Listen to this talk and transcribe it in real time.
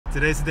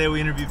Today's the day we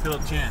interview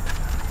Philip Chan.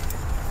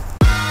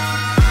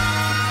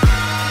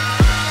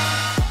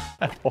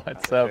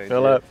 What's up,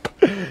 Philip?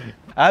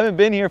 I haven't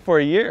been here for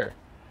a year.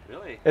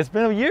 Really? It's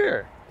been a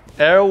year.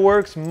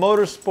 Aerowerkz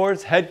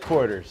Motorsports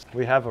headquarters.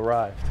 We have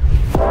arrived.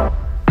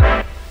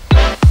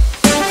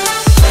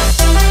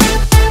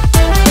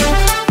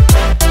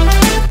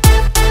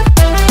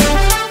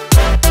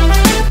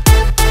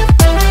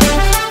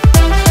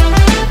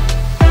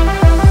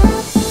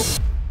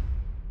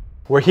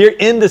 We're here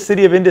in the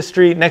city of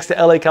industry next to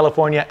LA,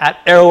 California at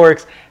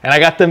Aerowerkz, and I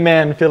got the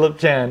man, Philip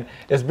Chan.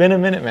 It's been a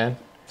minute, man.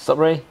 What's up,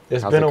 Ray?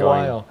 It's been a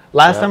while.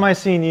 Last time I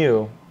seen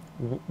you,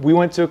 we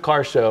went to a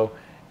car show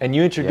and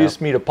you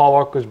introduced me to Paul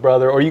Walker's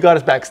brother, or you got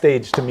us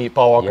backstage to meet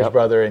Paul Walker's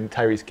brother and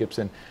Tyrese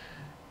Gibson.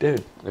 Dude.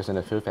 It was in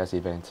a Food Fest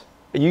event.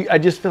 I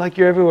just feel like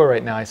you're everywhere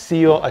right now. I see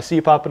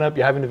you popping up.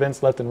 You're having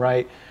events left and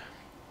right.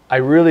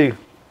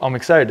 I'm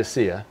excited to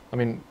see you. I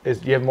mean, do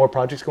you have more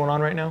projects going on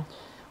right now?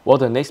 Well,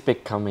 the next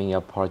big coming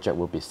up project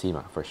will be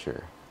SEMA for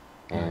sure.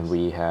 And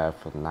we have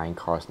 9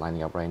 cars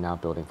lining up right now,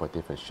 building for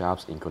different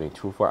shops, including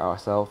 2 for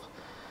ourselves.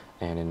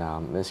 And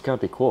it's going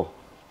to be cool.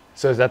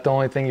 So is that the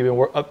only thing you've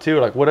been up to?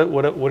 Like, what have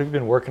you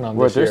been working on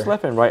this year? There's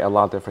left and right a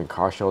lot of different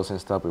car shows and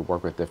stuff. We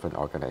work with different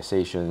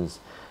organizations.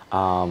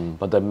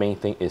 But the main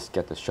thing is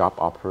get the shop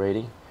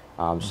operating.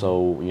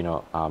 So, you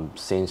know,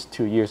 since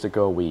 2 years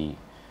ago, we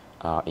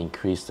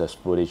increased the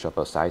footage of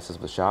the sizes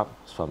of the shop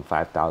from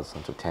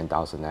 5,000 to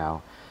 10,000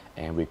 now.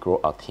 And we grow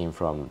our team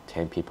from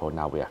 10 people,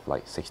 now we have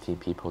like 16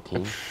 people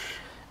team.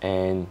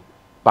 And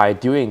by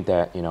doing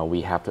that, you know,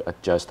 we have to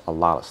adjust a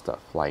lot of stuff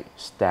like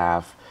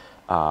staff,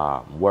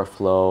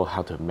 workflow,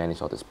 how to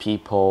manage all these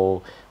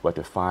people, where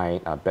to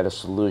find a better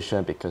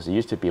solution, because it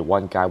used to be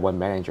one guy, one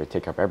manager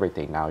take up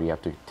everything. Now you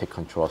have to take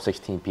control of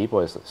 16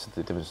 people. It's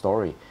a different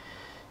story.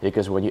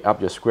 Because when you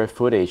up your square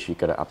footage, you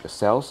gotta up your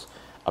sales,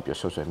 up your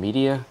social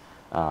media,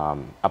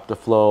 up the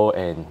flow,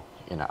 and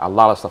you know, a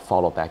lot of stuff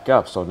follow back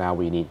up. So now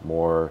we need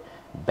more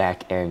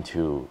back end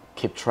to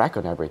keep track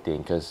on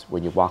everything. Because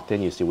when you walked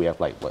in, you see we have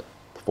like, what,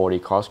 40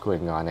 cars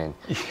going on. And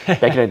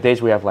back in the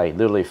days, we have like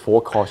literally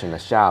 4 cars in the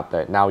shop.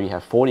 But now you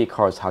have 40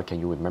 cars. How can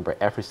you remember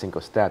every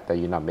single step that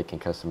you're not making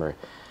customer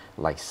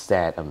like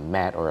sad or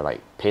mad or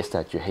like pissed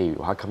at you? Hey,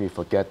 how come you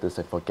forget this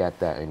and forget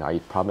that? You know, you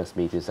promised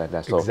me this and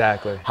that. So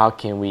exactly. How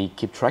can we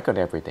keep track on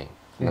everything?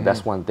 You know,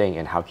 that's one thing.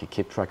 And how can you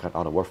keep track on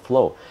all the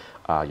workflow,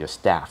 your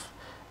staff?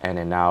 And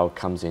then now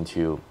comes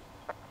into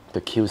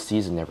the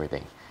QCs and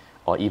everything.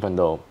 Or even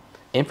though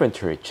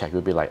inventory check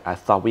would be like, I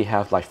thought we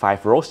have like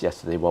 5 rows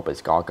yesterday, well, but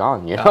it's all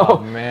gone, you know? Oh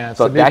man,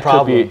 so that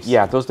could be,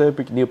 yeah, those are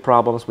the new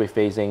problems we're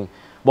facing.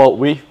 Well,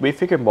 we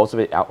figured most of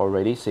it out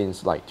already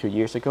since like 2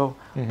 years ago,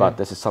 but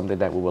this is something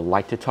that we would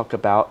like to talk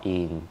about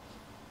in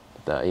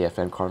the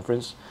AFM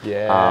conference.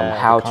 Yeah,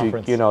 how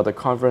to, you know, the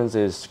conference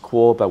is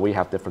cool, but we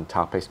have different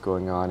topics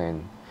going on,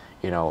 and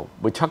you know,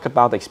 we talk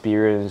about the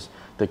experience,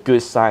 the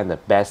good side and the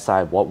bad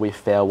side, what we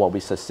fail, what we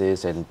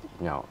succeed, and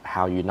you know,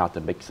 how you not to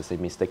make the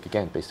same mistake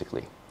again,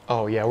 basically.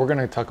 Oh yeah, we're going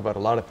to talk about a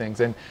lot of things.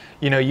 And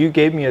you know, you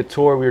gave me a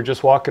tour. We were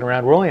just walking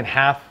around. We're only in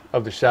half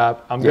of the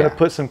shop. I'm going to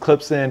put some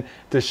clips in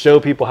to show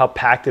people how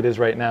packed it is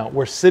right now.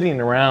 We're sitting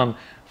around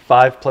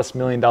 $5+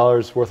 million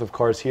worth of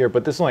cars here,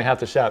 but this is only half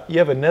the shop. You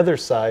have another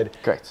side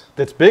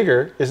that's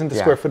bigger. Isn't the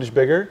square footage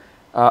bigger?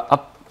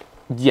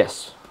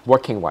 Yes,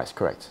 working wise,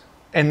 correct.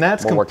 And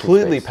that's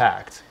completely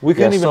packed. We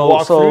couldn't even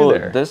walk through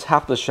there. This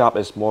half the shop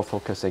is more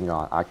focusing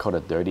on, I call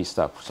it dirty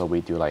stuff. So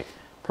we do like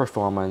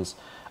performance,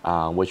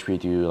 which we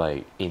do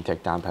like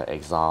intake, downpipe,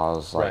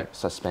 exhaust, like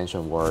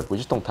suspension work. We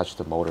just don't touch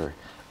the motor.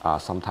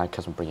 Sometimes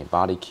customers bring in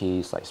body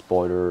keys, like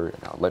spoiler, you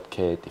know, lip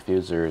kit,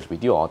 diffusers. We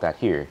do all that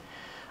here.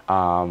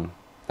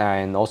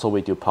 And also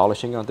we do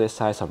polishing on this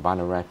side, some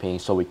vinyl wrapping.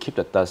 So we keep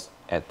the dust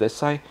at this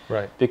side.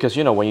 Because,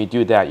 you know, when you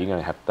do that, you're going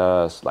to have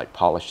dust, like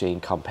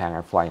polishing,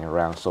 compact, flying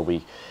around. So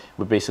we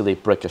basically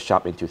break the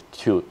shop into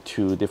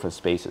two different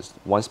spaces.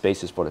 One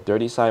space is for the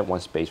dirty side, one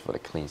space for the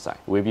clean side.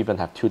 We even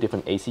have 2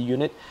 different AC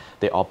units.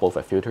 They all both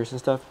have filters and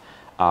stuff.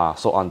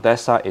 So on that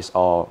side, it's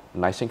all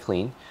nice and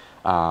clean.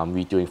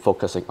 We're doing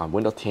focusing on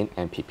window tint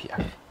and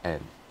PPF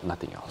and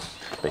nothing else.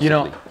 You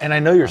know, and I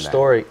know your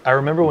story. I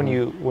remember when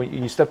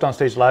you stepped on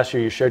stage last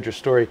year, you shared your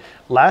story.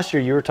 Last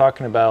year, you were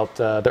talking about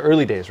the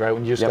early days, right?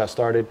 When you just got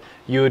started,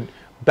 you would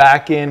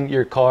back in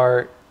your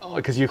car,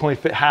 because you can only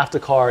fit half the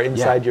car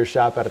inside your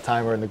shop at a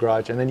time or in the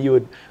garage, and then you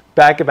would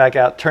back it back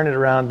out, turn it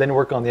around, then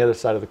work on the other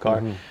side of the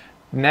car.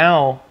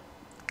 Now,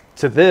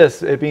 to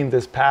this, it being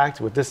this packed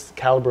with this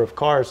caliber of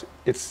cars,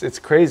 it's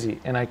crazy.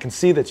 And I can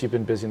see that you've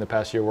been busy in the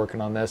past year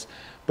working on this,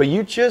 but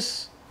you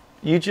just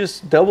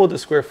doubled the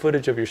square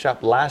footage of your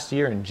shop last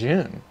year in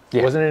June.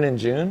 Wasn't it in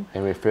June?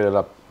 And we filled it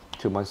up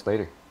 2 months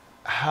later.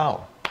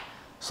 How?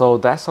 So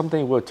that's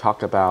something we'll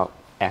talk about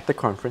at the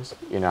conference.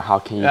 You know, how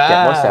can you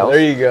get more sales?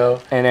 There you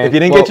go. And then, if you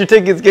didn't get your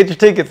tickets, get your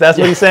tickets. That's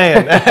what he's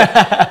saying.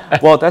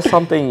 Well, that's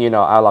something, you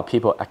know, a lot of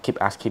people keep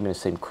asking me the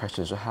same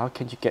question. So how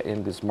can you get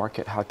in this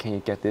market? How can you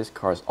get these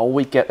cars? All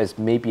we get is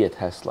maybe a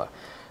Tesla.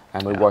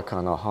 And we work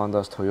on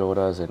Hondas,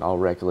 Toyotas, and all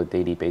regular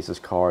daily basis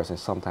cars, and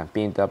sometimes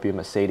BMW,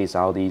 Mercedes,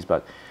 Audis.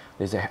 But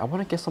They say, I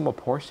want to get some more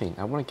portion.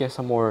 I want to get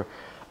some more,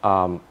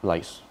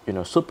 like, you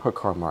know,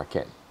 supercar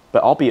market.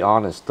 But I'll be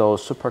honest,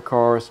 those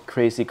supercars,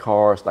 crazy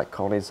cars, like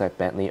Collins, like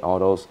Bentley, all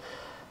those,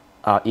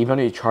 even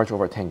if you charge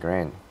over 10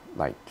 grand,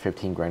 like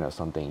 15 grand or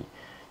something,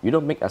 you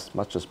don't make as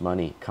much as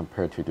money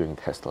compared to doing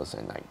Teslas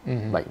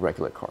and like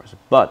regular cars.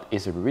 But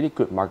it's a really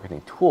good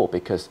marketing tool,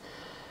 because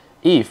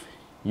if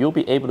you'll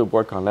be able to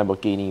work on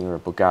Lamborghini or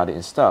Bugatti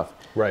and stuff,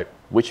 right,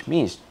 which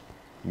means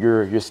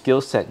your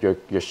skill set,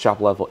 your shop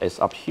level is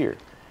up here.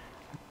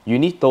 You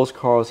need those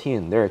cars here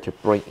and there to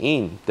bring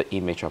in the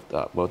image of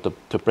the, well,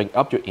 to bring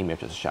up your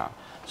image of the shop.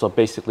 So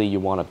basically you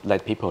want to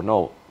let people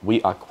know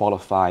we are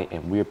qualified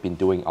and we've been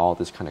doing all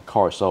this kind of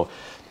cars. So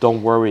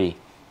don't worry,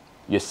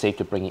 you're safe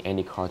to bring in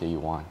any car that you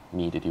want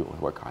me to do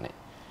and work on it.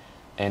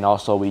 And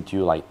also we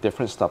do like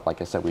different stuff. Like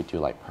I said, we do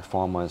like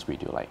performance, we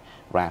do like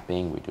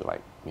wrapping, we do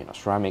like, you know,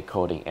 ceramic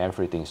coating,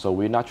 everything. So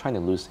we're not trying to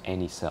lose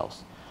any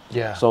sales.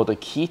 Yeah. So the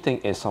key thing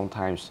is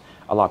sometimes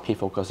a lot of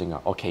people focusing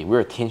on, okay,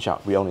 we're a tint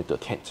shop, we only do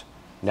tint.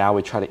 Now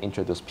we try to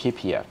introduce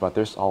PPF, but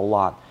there's a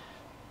lot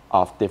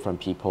of different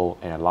people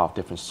and a lot of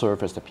different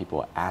service that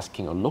people are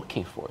asking or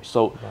looking for.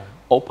 So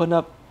open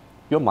up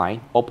your mind,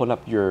 open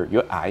up your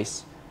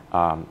eyes,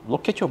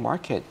 look at your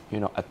market, you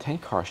know,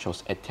 attend car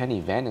shows, attend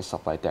events and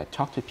stuff like that.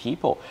 Talk to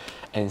people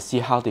and see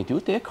how they do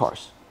their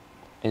cars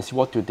and see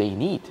what do they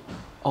need.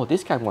 Oh,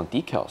 this guy wants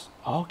decals.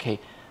 Oh, okay,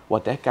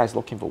 well, that guy's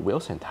looking for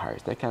wheels and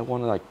tires. That guy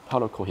want to like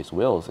powder coat his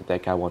wheels.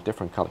 That guy want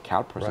different color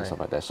calipers and stuff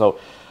like that. So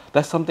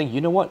that's something,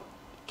 you know what?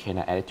 Can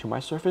I add it to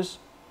my service?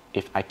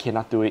 If I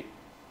cannot do it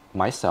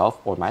myself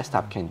or my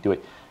staff can do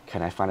it,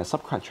 can I find a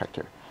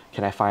subcontractor?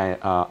 Can I find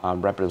a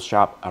reputable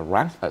shop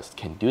around us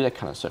can do that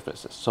kind of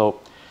services?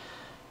 So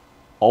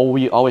all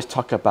we always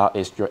talk about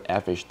is your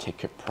average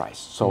ticket price.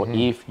 So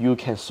if you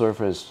can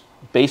service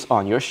based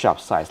on your shop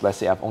size, let's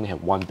say I've only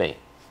have one bay,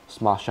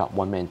 small shop,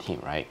 one-man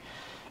team, right?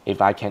 If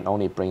I can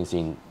only bring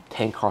in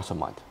 10 cars a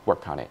month,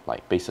 work on it,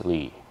 like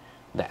basically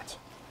that.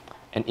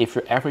 And if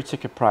your average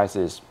ticket price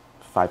is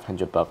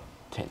 500 bucks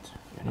tint,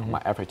 you know,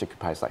 my average ticket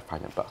price is like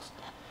 500 bucks.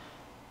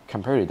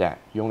 Compared to that,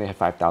 you only have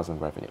 5,000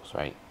 revenues,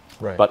 right?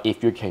 Right. But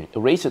if you can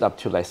raise it up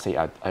to, let's say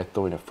I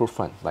throw in a full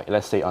front, like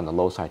let's say on the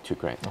low side, 2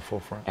 grand. A full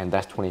front. And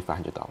that's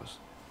 $2,500.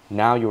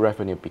 Now your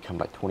revenue become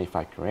like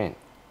 25 grand.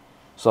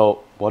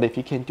 So what if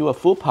you can do a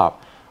full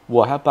pop?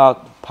 Well, how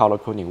about powder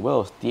coating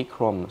wheels,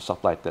 D-chrome,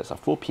 stuff like this, a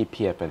full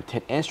PPF and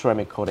tint and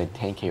ceramic coating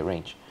 10K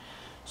range.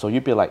 So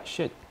you'd be like,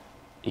 shit,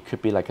 it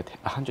could be like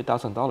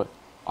 $100,000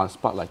 on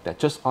spot like that,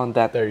 just on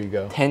that. There you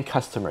go. 10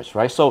 customers,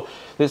 right? So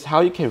this is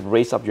how you can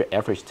raise up your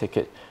average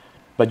ticket.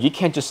 But you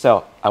can't just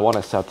sell, I want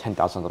to sell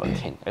 $10,000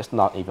 tint. It's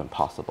not even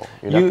possible.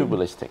 You're not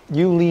realistic.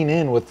 You lean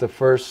in with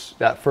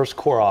that first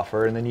core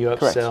offer, and then you upsell.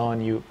 Correct.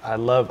 And I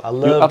love you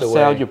the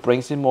upsell, way you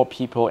bring in more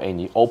people,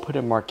 and you open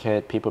the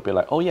market. People be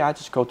like, oh yeah, I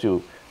just go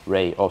to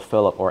Ray or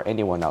Philip or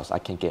anyone else. I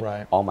can get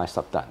all my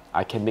stuff done.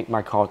 I can make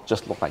my car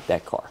just look like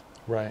that car.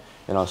 Right.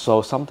 You know,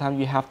 so sometimes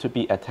you have to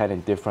be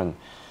attending different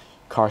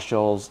car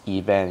shows,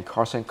 event,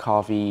 cars and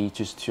coffee,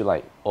 just to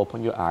like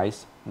open your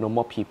eyes, know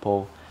more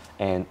people.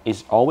 And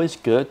it's always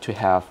good to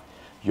have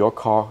your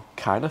car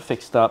kind of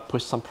fixed up,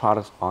 put some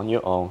products on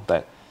your own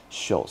that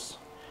shows.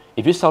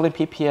 If you're selling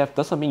PPF,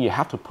 doesn't mean you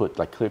have to put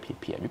like clear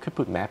PPF. You could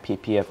put matte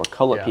PPF or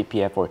color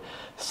PPF or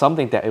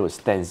something that it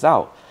stands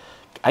out.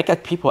 I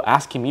got people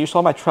asking me, you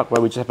saw my truck,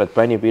 where we just have a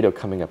brand new video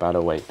coming up, by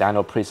the way,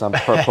 Dino Prism,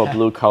 purple,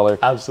 blue color,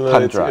 Absolutely,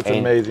 Tundra. it's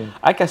amazing.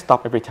 I get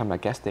stopped every time at a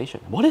gas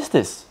station. What is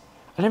this?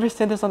 I never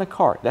seen this on a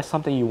car. That's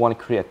something you want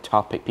to create a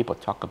topic. People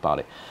talk about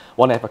it.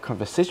 Want to have a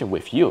conversation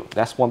with you.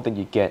 That's one thing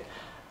you get,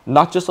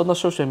 not just on the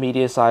social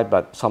media side,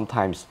 but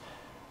sometimes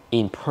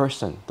in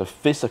person. The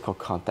physical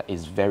contact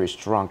is very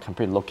strong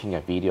compared to looking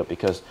at video,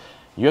 because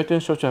you're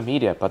doing social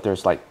media, but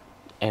there's like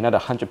another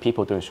 100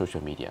 people doing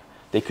social media.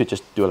 They could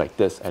just do it like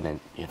this, and then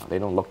they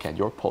don't look at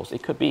your post.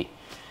 It could be,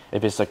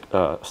 if it's like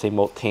same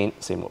old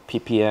tint, same old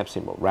PPF,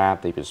 same old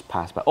wrap, they just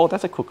pass by. Oh,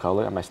 that's a cool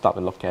color. I might stop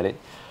and look at it.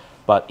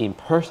 But in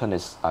person,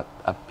 is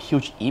a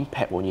huge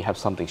impact when you have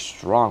something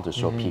strong to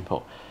show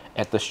people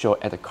at the show,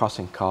 at the Cars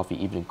and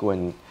Coffee, even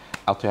going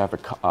out to have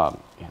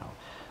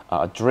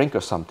a drink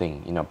or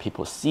something.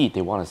 People see it,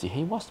 they want to see,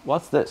 hey,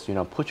 what's this?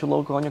 Put your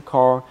logo on your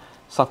car,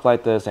 stuff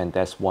like this, and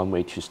that's one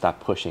way to start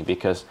pushing,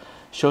 because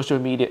social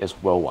media is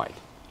worldwide.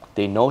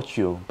 They know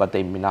you, but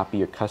they may not be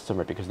your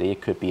customer, because they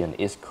could be on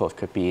the East Coast,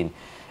 could be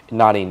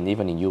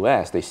even in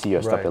US. They see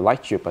your stuff, they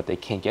like you, but they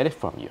can't get it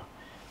from you.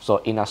 So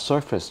in our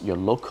surface, your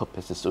local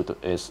business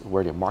is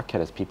where the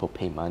market is. People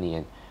pay money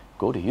and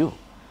go to you.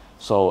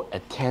 So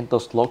attend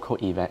those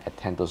local events,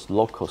 attend those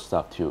local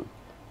stuff to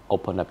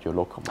open up your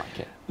local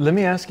market. Let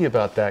me ask you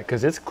about that,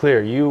 because it's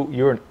clear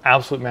you're an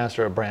absolute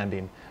master of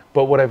branding.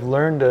 But what I've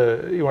learned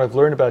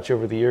about you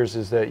over the years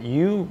is that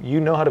you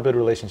know how to build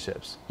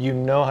relationships. You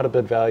know how to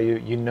build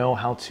value. You know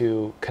how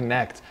to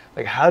connect.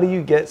 Like, how do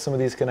you get some of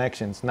these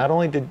connections? Not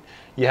only did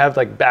you have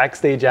like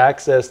backstage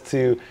access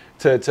to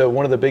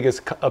one of the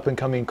biggest up and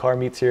coming car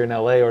meets here in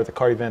LA, or the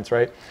car events,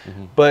 right?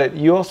 But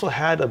you also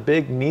had a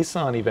big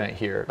Nissan event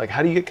here. Like,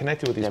 how do you get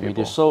connected with these people? We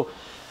do. So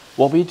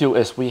what we do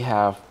is we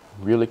have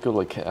really good.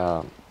 Like,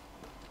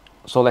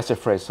 so let's say,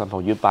 for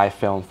example, you buy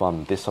film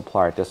from this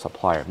supplier, this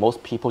supplier.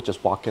 Most people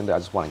just walk in there, I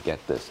just want to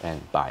get this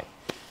and buy,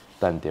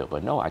 done deal.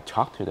 But no, I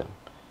talk to them,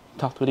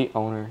 talk to the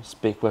owner,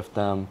 speak with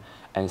them,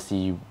 and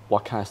see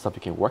what kind of stuff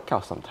you can work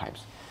out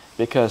sometimes.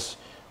 Because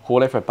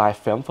whoever buy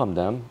film from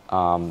them,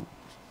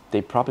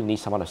 they probably need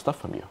some other stuff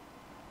from you.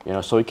 You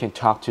know, so you can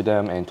talk to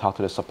them and talk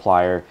to the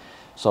supplier.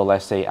 So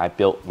let's say I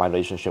built my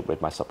relationship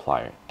with my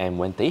supplier, and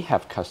when they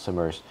have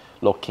customers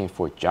looking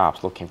for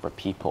jobs, looking for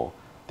people,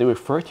 they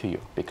refer to you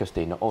because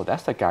they know, oh,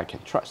 that's the guy I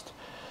can trust.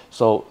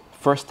 So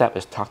first step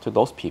is talk to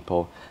those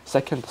people.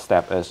 Second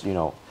step is, you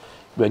know,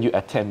 when you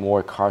attend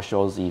more car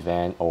shows,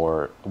 event,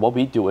 or what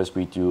we do is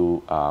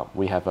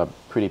we have a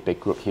pretty big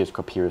group here, it's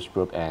called Peers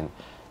Group, and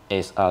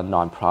it's a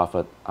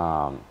nonprofit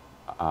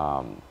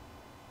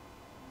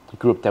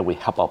group that we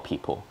help out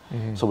people.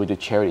 So we do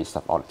charity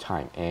stuff all the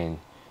time, and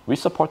we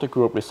support the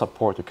group, we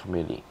support the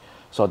community.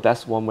 So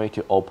that's one way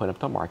to open up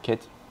the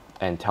market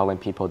and telling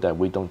people that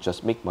we don't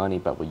just make money,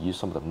 but we use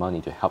some of the money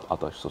to help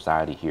out the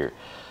society here.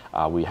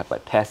 We have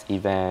like pest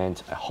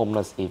event, a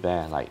homeless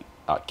event, like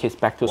kids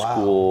back to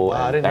school,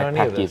 and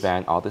backpack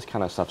event, all this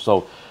kind of stuff.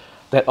 So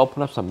that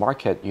opens up the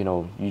market. You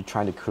know, you're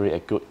trying to create a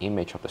good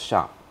image of the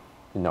shop.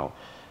 You know,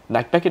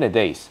 like back in the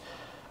days,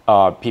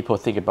 people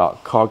think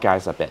about car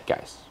guys are bad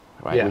guys.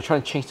 Right? Yeah. We're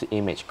trying to change the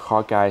image.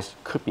 Car guys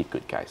could be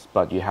good guys,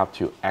 but you have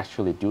to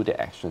actually do the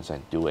actions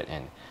and do it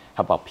and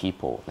help out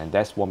people. And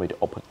that's one way to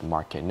open the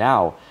market.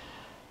 Now,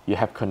 you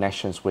have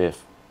connections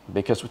with,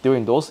 because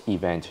during those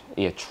events,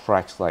 it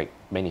attracts like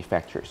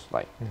manufacturers,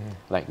 like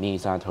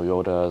Nissan,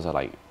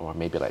 Toyotas, or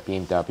maybe like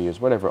BMWs,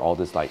 whatever. All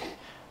this, like,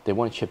 they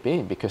want to chip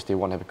in because they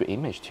want to have a good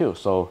image too.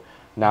 So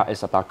now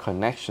it's about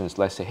connections.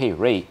 Let's say, hey,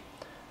 Ray,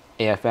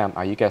 AFM,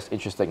 are you guys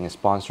interested in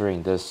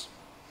sponsoring this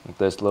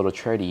little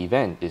charity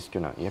event? Is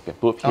gonna, you have a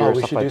booth here,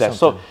 stuff like that.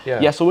 So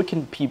yeah, so we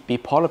can be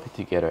part of it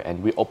together,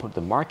 and we open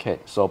the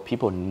market so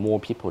more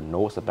people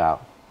knows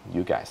about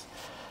you guys,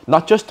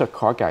 not just the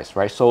car guys,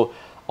 right? So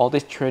all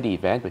this charity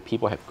event, but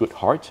people have good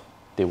heart,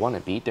 they want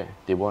to be there.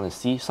 They want to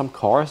see some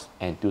cars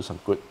and do some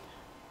good,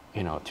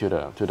 you know, to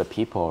the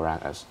people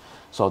around us.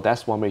 So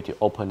that's one way to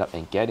open up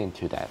and get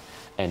into that.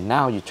 And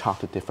now you talk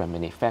to different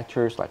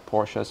manufacturers like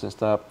Porsches and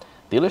stuff,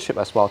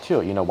 dealership as well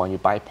too. You know, when you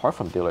buy a part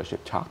from dealership,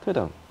 talk to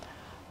them.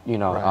 You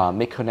know,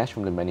 make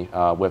connection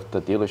with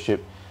the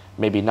dealership,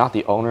 maybe not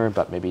the owner,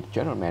 but maybe the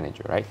general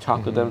manager, right?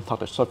 Talk to them, talk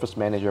to the service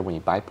manager when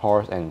you buy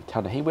parts, and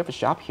tell them, hey, we have a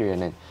shop here,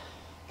 and then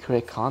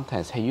create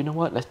contents. Hey, you know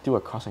what? Let's do a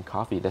Cars and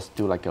Coffee. Let's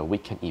do like a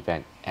weekend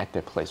event at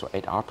their place or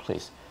at our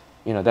place.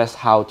 You know, that's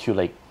how to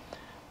like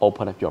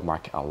open up your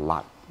market a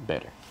lot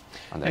better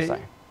on that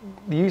side.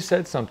 You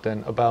said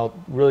something about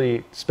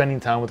really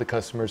spending time with the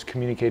customers,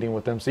 communicating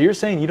with them. So you're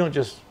saying you don't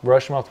just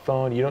rush them off the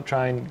phone, you don't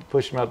try and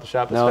push them out the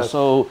shop? No,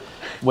 so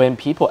when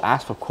people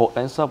ask for quote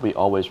and stuff, we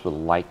always would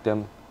like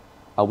them.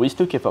 We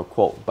still give a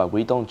quote, but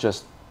we don't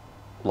just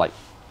like,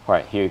 all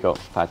right, here you go,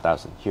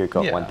 5,000, here you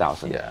go,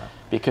 1,000. Yeah.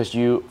 Because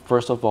you,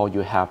 first of all, you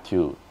have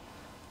to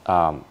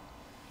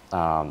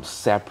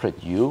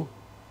separate you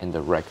and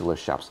the regular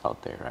shops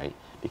out there, right?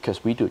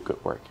 Because we do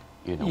good work,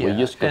 you know, we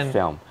use good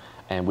film.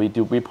 And we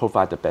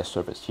provide the best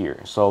service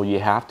here. So you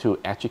have to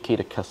educate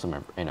the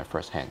customer in the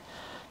first hand.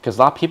 Because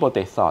a lot of people,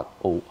 they thought,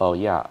 oh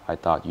yeah, I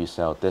thought you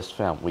sell this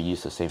film. We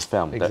use the same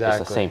film. Exactly.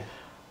 It's the same.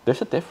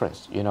 There's a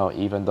difference, you know,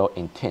 even though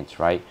in tint,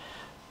 right?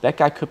 That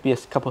guy could be a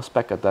couple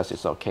speck of dust,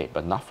 it's okay,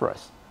 but not for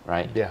us,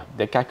 right? Yeah.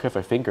 That guy could have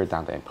a finger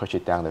down there and push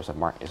it down, there's a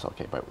mark, it's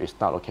okay, but it's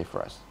not okay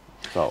for us.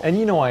 So. And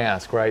you know, I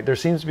ask, right? There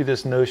seems to be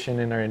this notion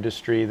in our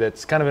industry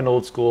that's kind of an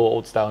old school,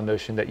 old style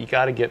notion that you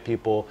got to get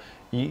people,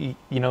 you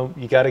know,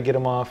 you got to get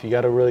them off. You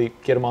got to really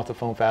get them off the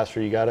phone faster.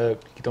 You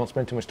don't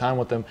spend too much time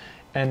with them.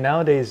 And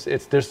nowadays,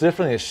 there's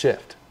definitely a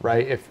shift,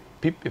 right?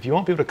 If you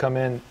want people to come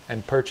in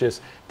and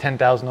purchase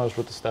 $10,000 worth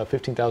of stuff,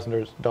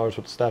 $15,000 worth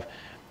of stuff,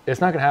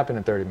 it's not going to happen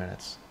in 30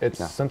 minutes.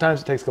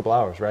 Sometimes it takes a couple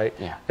hours, right?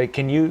 Yeah. Like,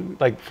 can you,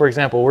 like, for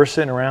example, we're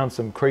sitting around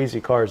some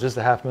crazy cars. This is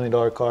a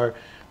 $500,000 car.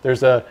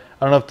 There's I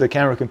don't know if the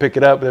camera can pick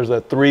it up, but there's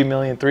a $3.5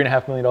 million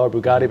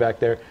Bugatti back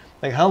there.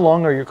 Like, how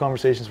long are your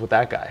conversations with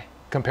that guy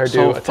compared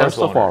to a Tesla? First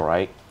of all,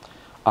 right,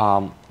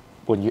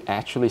 when you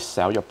actually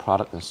sell your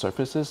product and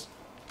services,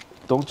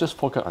 don't just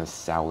focus on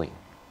selling,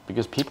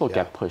 because people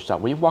get pushed out.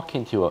 When you walk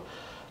into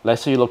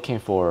let's say you're looking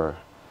for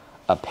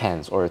a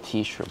pants or a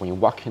t-shirt, when you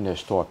walk into a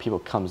store, people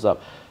comes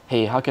up,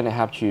 hey, how can I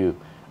help you?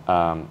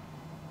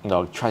 You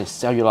know, try to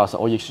sell you a lot.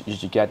 Oh, you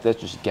should get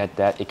this, you should get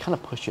that. It kind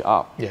of pushes you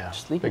up. Yeah,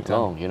 just leave it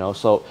alone, you know.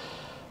 So,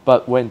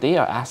 but when they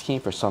are asking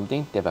for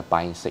something, they have a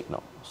buying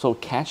signal. So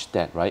catch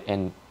that, right?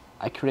 And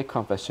I create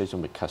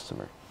conversation with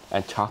customer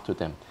and talk to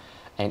them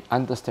and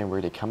understand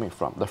where they're coming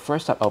from. The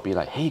first step, I'll be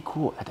like, hey,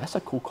 cool, that's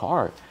a cool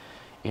car.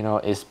 You know,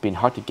 it's been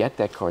hard to get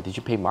that car. Did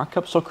you pay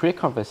markup? So create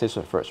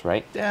conversation first,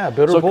 right? Yeah,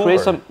 build rapport. So create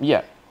some,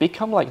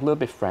 become like a little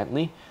bit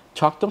friendly.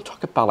 Don't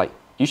talk about like,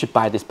 you should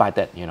buy this, buy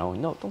that, you know.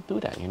 No, don't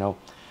do that, you know.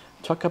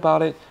 Talk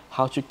about it,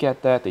 how'd you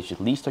get that? Did you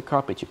lease the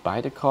car? Did you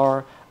buy the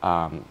car?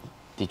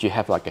 Did you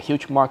have like a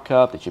huge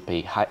markup? Did you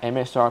pay high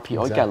MSRP?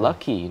 Or you got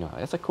lucky? You know,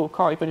 it's a cool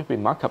car. Even if we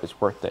markup, it's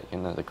worth it. You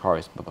know, the car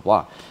is blah blah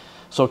blah.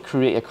 So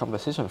create a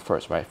conversation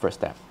first, right? First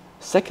step.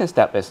 Second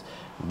step is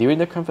during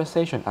the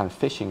conversation, I'm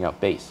fishing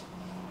out base,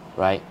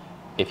 right?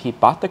 If he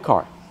bought the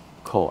car,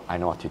 cool, I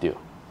know what to do.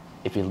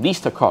 If he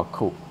leased the car,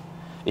 cool.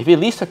 If he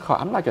leased the car,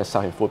 I'm not gonna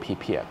sell him full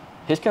PPF.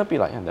 He's gonna be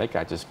like, that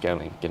guy just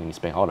getting me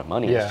spend all the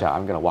money in the shop.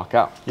 I'm gonna walk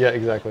out. Yeah,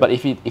 exactly. But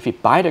if he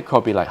buy the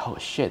car, be like, oh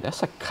shit,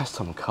 that's a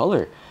custom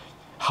color.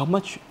 How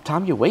much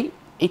time you wait?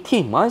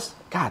 18 months?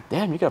 God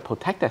damn, you gotta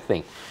protect that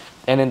thing.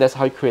 And then that's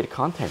how you create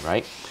content,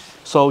 right?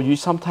 So you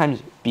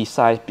sometimes,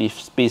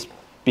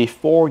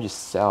 before you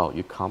sell,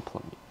 you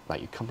compliment. Like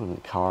you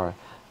compliment the car,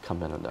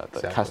 compliment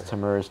the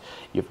customers.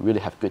 You really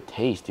have good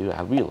taste, dude.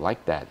 I really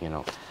like that, you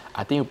know.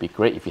 I think it would be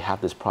great if you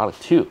have this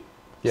product too.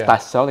 Yeah.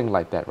 Start selling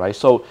like that, right?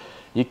 So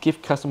you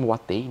give customers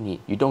what they need.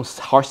 You don't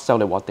hard sell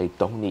them what they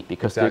don't need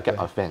because they get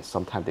offense.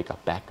 Sometimes they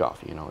got back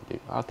off, you know.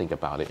 I'll think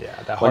about it.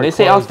 Yeah, when they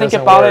say I'll think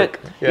about it,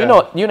 you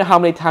know how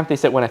many times they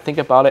said when I think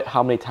about it,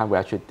 how many times we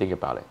actually think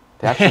about it.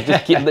 They actually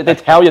just they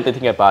tell you they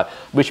think about it,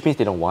 which means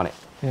they don't want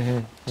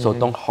it. So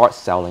don't hard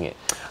selling it.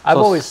 I've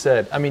always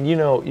said, I mean, you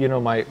know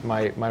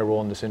my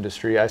role in this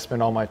industry. I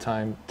spend all my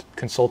time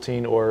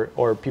consulting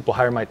or people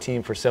hire my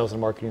team for sales and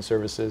marketing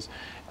services.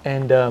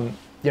 And,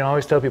 you know, I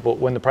always tell people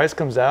when the price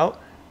comes out,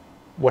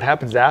 what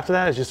happens after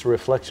that is just a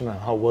reflection on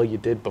how well you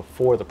did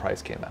before the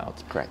price came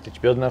out. Correct. Did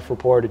you build enough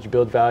rapport? Did you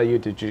build value?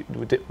 Did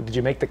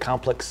you make the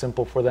complex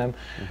simple for them?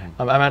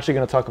 I'm actually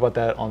going to talk about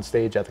that on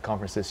stage at the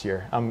conference this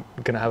year. I'm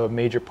going to have a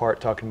major part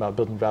talking about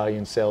building value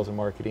in sales and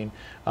marketing.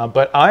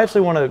 But I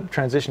actually want to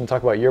transition and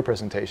talk about your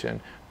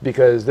presentation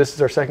because this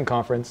is our second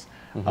conference.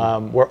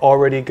 We're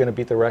already going to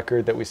beat the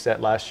record that we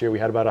set last year. We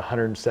had about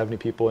 170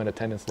 people in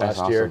attendance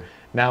last year.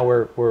 Now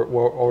we're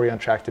already on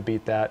track to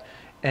beat that.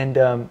 And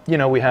you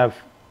know, we have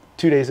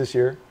 2 days this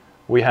year.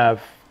 We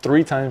have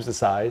 3 times the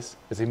size.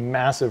 It's a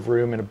massive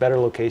room in a better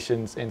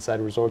locations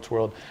inside Resorts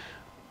World.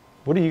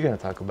 What are you going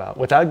to talk about?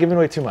 Without giving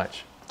away too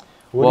much,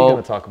 what are you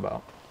going to talk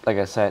about? Like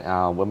I said,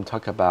 when we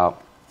talk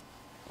about,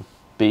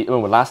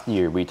 last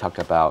year we talked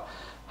about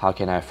how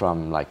can I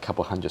from like a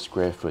couple hundred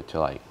square foot to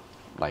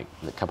like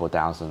a couple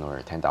thousand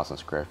or 10,000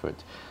 square foot.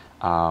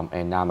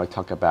 And now I'm going to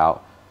talk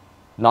about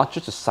not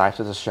just the size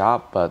of the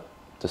shop, but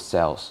the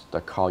sales,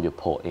 the car you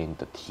pull in,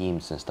 the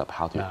teams and stuff,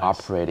 how to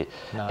operate it.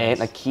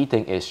 And a key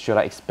thing is, should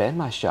I expand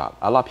my shop?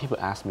 A lot of people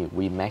ask me,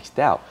 we maxed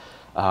out,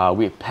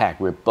 we're packed,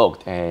 we're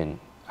booked, and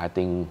I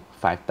think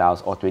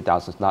 5,000 or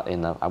 3,000 is not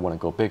enough. I want to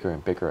go bigger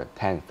and bigger,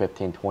 10,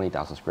 15,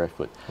 20,000 square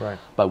foot. Right.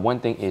 But one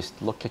thing is,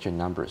 look at your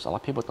numbers. A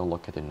lot of people don't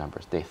look at the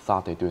numbers. They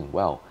thought they're doing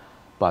well,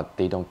 but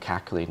they don't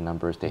calculate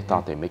numbers. They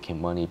thought they're making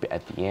money, but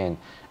at the end,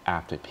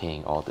 after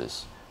paying all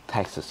this,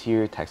 taxes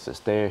here,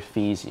 taxes there,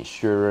 fees,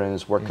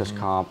 insurance, workers'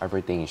 comp,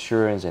 everything,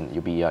 insurance, and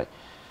you'll be like,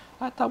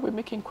 I thought we're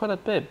making quite a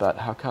bit, but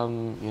how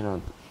come, you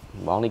know,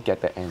 we only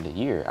get the end of the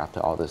year after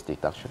all this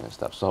deduction and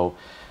stuff. So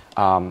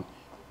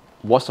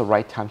what's the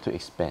right time to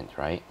expand,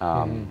 right?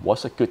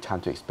 What's a good time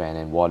to expand,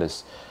 and what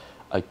is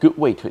a good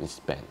way to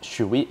expand?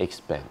 Should we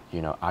expand?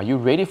 You know, are you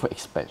ready for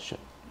expansion,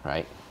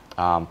 right?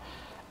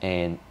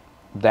 And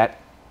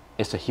that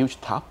is a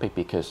huge topic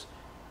because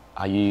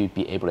are you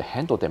be able to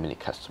handle that many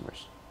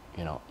customers?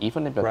 You know,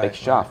 even if a big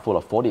shop full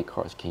of 40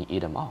 cars, can you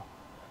eat them all?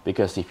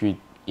 Because if you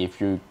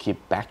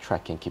keep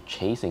backtracking, keep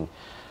chasing,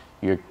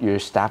 your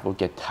staff will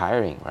get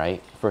tiring,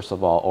 right? First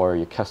of all, or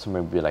your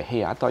customer will be like,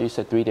 hey, I thought you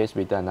said 3 days to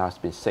be done, now it's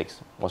been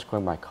 6. What's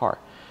going on with my car?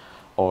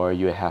 Or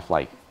you have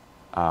like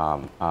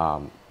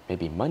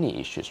maybe money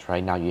issues,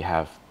 right? Now you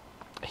have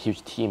a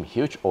huge team,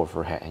 huge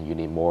overhead, and you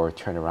need more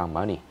turnaround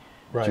money.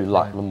 A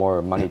lot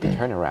more money to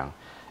turn around.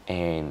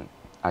 And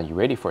are you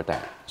ready for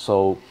that?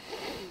 So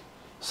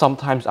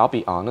sometimes, I'll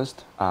be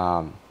honest,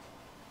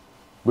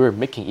 we're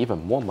making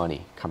even more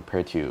money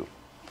compared to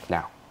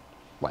now.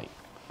 Like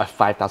a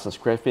 5,000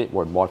 square feet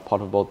were more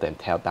profitable than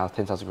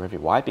 10,000 square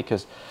feet. Why?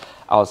 Because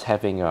I was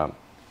having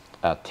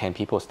 10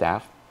 people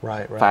staff,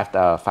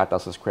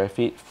 5,000 square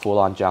feet,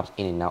 full-on jobs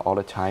in and out all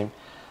the time.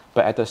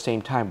 But at the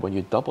same time, when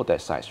you double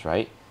that size,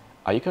 right,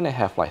 are you going to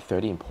have like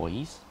 30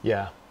 employees?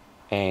 Yeah.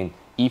 And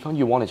even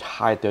you want to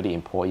hire 30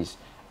 employees,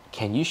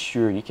 can you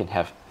sure you can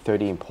have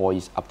 30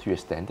 employees up to your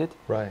standard?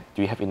 Right.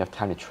 Do you have enough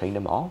time to train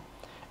them all?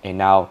 And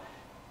now,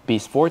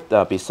 before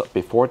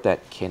that,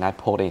 can I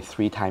pull in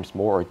 3 times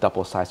more or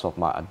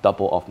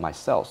double of my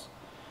sales?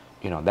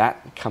 You know,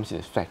 that comes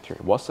into factor.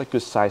 What's a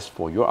good size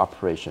for your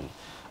operation?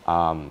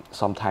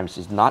 Sometimes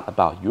it's not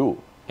about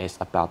you. It's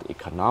about the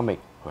economic,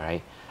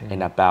 right?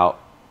 And about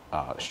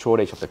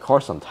shortage of the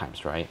car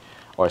sometimes, right?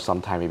 Or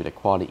sometimes maybe the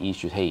quality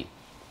issues. Hey,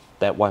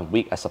 that 1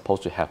 week I'm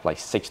supposed to have like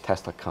 6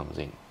 Tesla comes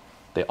in.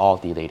 They all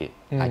delayed it.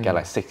 I got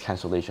like 6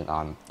 cancellation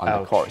on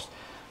the cars.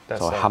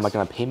 So how am I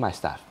going to pay my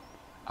staff?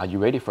 Are you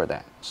ready for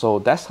that? So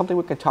that's something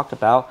we can talk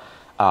about.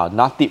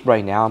 Not deep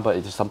right now, but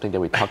it's something that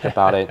we talked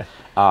about it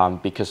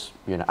because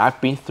you know I've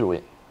been through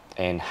it,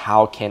 and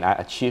how can I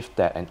achieve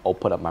that and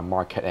open up my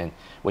market? And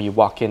when you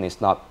walk in,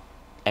 it's not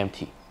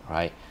empty.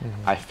 right?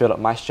 I fill up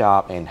my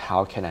shop, and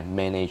how can I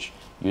manage,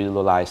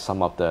 utilize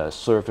some of the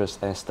service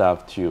and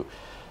stuff to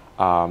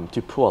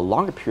put a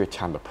longer period of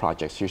time of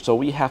projects here. So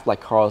we have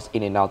like cars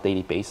in and out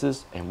daily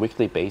basis and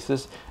weekly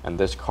basis, and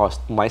this cars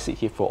might sit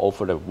here for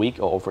over the week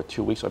or over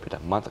 2 weeks or over the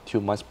month or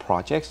 2 months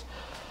projects.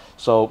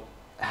 So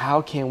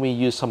how can we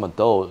use some of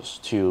those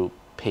to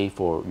pay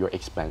for your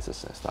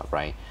expenses and stuff,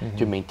 right?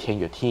 To maintain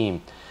your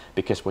team.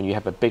 Because when you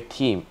have a big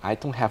team, I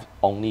don't have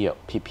only a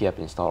PPF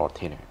installer or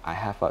tinter. I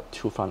have a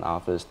 2 front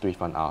office, 3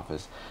 front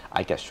office.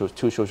 I got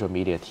 2 social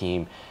media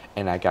team,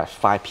 and I got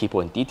 5 people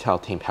in detail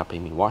team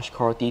helping me wash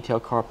car, detail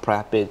car,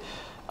 prep it,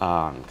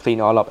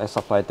 clean all up and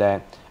stuff like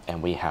that.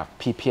 And we have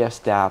PPF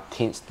staff,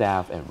 tint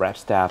staff, and rep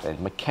staff, and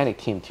mechanic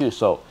team too.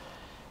 So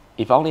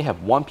if I only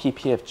have 1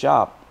 PPF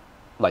job,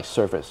 like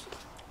service,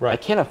 I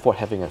can't afford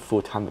having a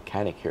full-time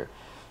mechanic here.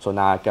 So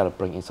now I've got to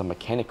bring in some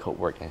mechanical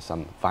work and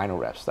some vinyl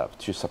wrap stuff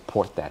to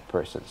support that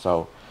person.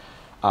 So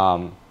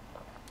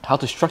how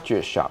to structure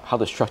your shop, how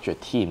to structure a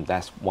team,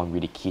 that's one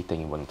really key thing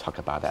you want to talk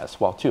about that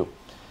as well too.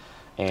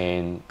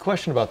 And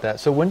question about that.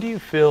 So when do you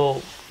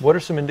feel, what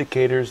are some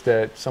indicators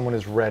that someone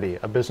is ready,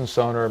 a business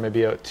owner,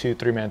 maybe a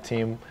 2-3 man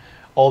team,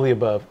 all the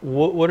above?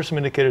 What are some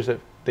indicators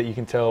that you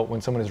can tell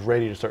when someone is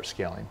ready to start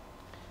scaling?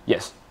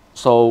 Yes.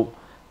 So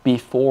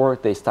before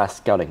they start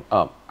scaling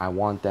up, I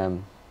want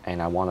them, and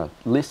I want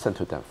to listen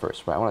to them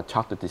first, right? I want to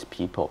talk to these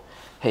people.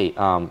 Hey,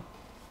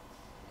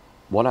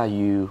 what are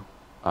you,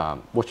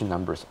 what's your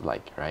numbers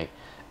like, right?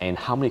 And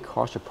how many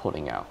cars you're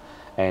putting out?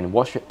 And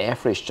what's your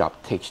average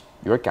job takes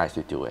your guys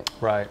to do it?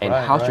 Right. And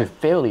how's your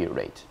failure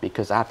rate?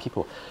 Because our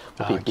people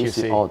will be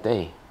busy all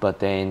day, but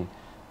then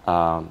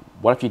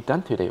what have you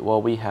done today?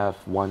 Well, we have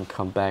one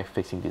come back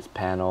fixing this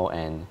panel,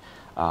 and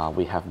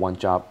we have one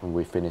job and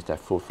we finished that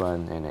full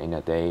front in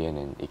a day, and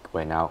then it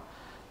went out,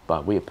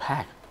 but we're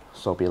packed.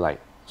 So be like,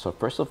 so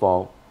first of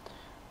all,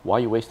 why are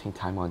you wasting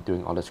time on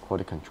doing all this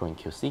quality control in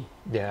QC?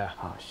 Yeah.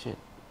 Oh shit.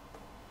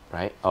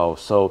 Right? Oh,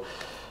 so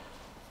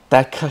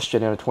that cuts you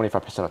down to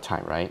 25% of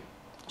time, right?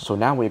 So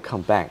now when you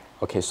come back,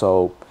 okay,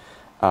 so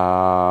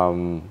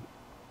how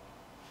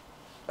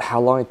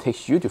long it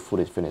takes you to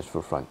fully finish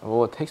full front?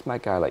 Well, it takes my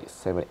guy like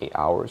 7-8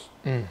 hours.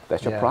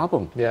 That's your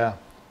problem. Yeah.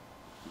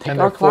 Take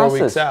and our they're 4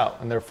 classes. weeks out,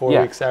 and they're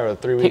 4 weeks out, or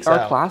 3 weeks out.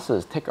 Take our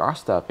classes, take our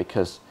stuff,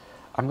 because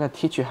I'm going to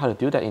teach you how to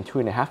do that in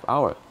 2.5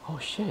 hours. Oh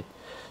shit.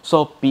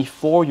 So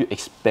before you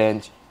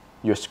expand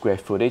your square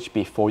footage,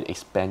 before you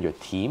expand your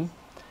team,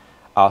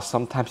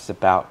 sometimes it's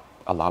about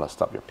a lot of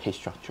stuff, your pay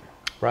structure.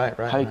 Right.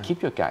 How you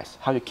keep your guys,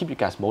 how you keep your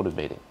guys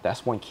motivated.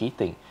 That's one key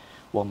thing.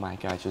 Well, my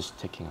guy's just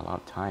taking a lot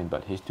of time,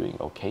 but he's doing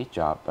an okay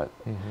job.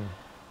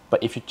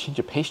 But if you change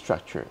your pay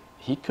structure,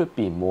 he could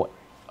be more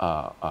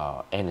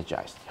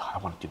energized. Oh, I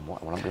want to do more.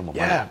 I want to do more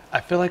money. Yeah,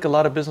 I feel like a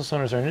lot of business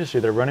owners in our industry,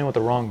 they're running with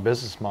the wrong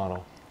business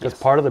model. Because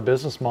part of the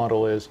business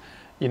model is,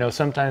 you know,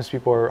 sometimes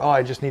people are, oh,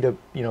 I just need to,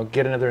 you know,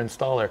 get another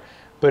installer.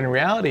 But in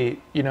reality,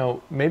 you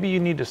know, maybe you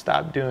need to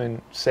stop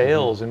doing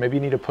sales, and maybe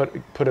you need to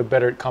put a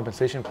better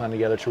compensation plan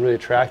together to really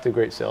attract a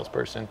great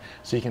salesperson.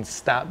 So you can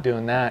stop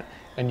doing that,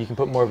 and you can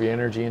put more of your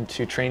energy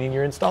into training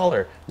your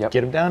installer.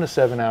 Get them down to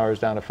 7 hours,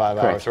 down to 5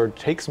 hours, or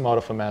take some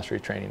AutoFlow Mastery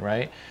training,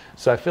 right?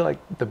 So I feel like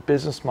the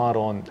business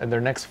model and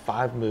their next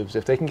 5 moves,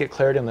 if they can get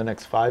clarity on the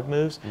next 5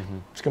 moves,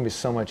 it's going to be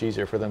so much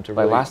easier for them to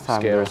really last time,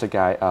 scale. there was a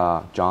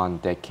guy, John,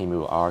 that came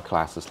to our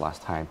classes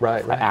last time.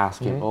 Right. I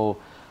asked him, oh,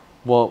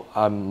 well,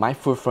 my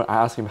full front,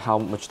 I asked him how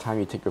much time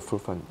you take your full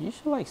front.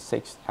 Usually like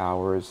 6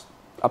 hours,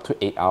 up to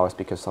 8 hours,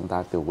 because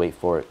sometimes they wait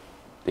for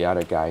the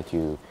other guy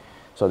to,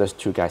 so there's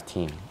 2 guys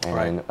team.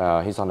 And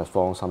then he's on the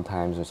phone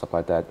sometimes and stuff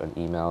like that, on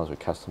emails with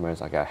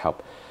customers. I gotta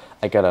help.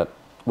 I gotta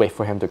wait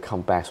for him to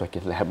come back so he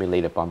can help me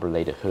lay the bumper,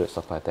 lay the hood,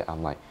 stuff like that.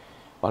 I'm like,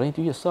 why don't you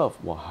do it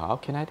yourself? Well, how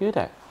can I do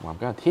that? Well, I'm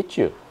gonna teach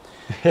you.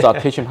 So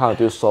I'll teach him how to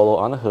do solo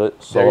on the hood,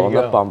 solo on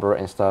the bumper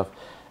and stuff.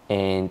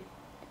 And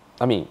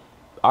I mean,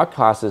 our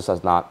classes are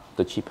not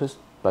the cheapest,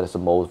 but it's the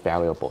most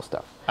valuable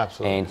stuff.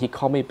 Absolutely. And he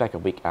called me back a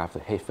week after,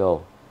 hey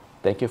Phil,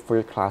 thank you for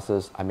your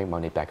classes. I make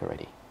money back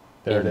already.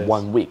 In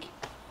 1 week.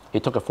 He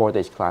took a 4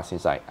 days class.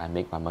 He's like, I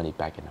make my money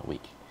back in a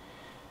week.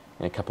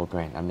 In a couple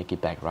grand, I make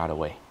it back right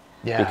away.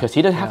 Yeah. Because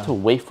he doesn't have to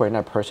wait for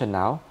another person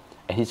now,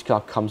 and his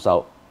job comes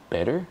out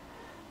better,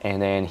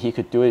 and then he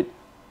could do it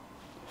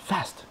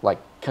fast, like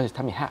cut his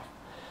time in half.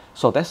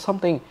 So that's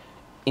something,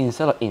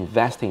 instead of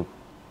investing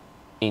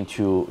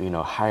into, you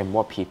know, hiring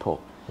more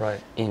people,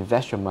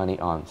 invest your money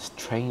on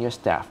training your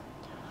staff,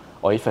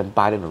 or even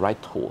buy them the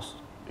right tools.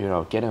 You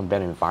know, get them a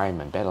better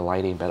environment, better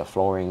lighting, better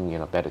flooring, you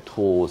know, better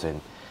tools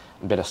and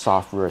better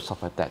software,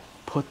 stuff like that.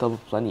 Put the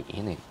money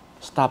in it.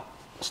 Stop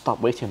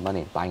wasting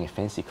money buying a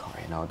fancy car.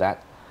 You know,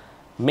 that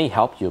may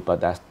help you,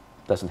 but that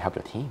doesn't help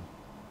your team.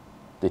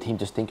 The team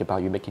just think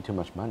about you making too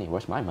much money.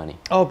 Where's my money?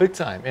 Oh, big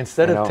time.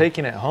 Instead of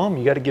taking it home,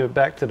 you got to give it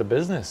back to the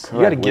business. Correct.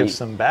 You got to give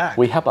some back.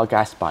 We help our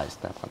guys buy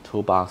stuff on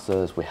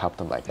toolboxes. We help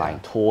them like buying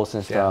tools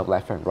and stuff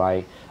left and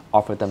right.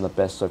 Offer them the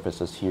best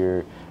services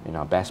here, you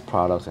know, best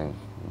products and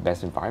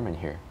best environment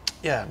here.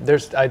 Yeah,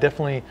 I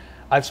definitely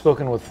I've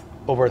spoken with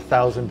over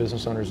 1,000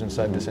 business owners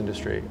inside this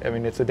industry. I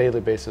mean, it's a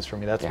daily basis for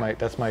me.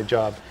 That's my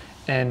job.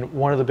 And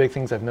one of the big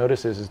things I've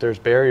noticed is there's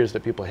barriers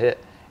that people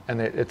hit, and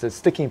it's a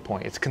sticking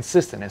point. It's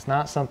consistent. It's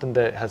not something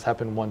that has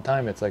happened one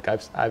time. It's like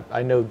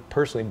I know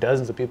personally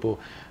dozens of people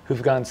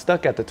who've gotten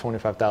stuck at the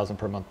 25,000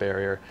 per month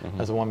barrier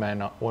as a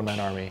one-man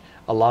army.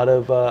 A lot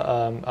of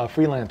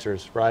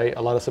freelancers, right?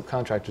 A lot of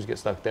subcontractors get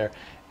stuck there,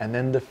 and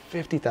then the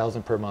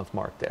 50,000 per month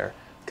mark there,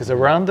 because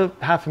around the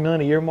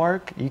 $500,000 a year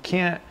mark, you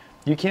can't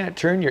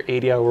turn your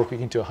 80-hour work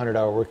week into a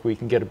 100-hour work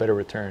week and get a better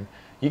return.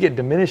 You get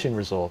diminishing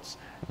results.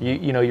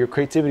 You know, your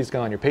creativity's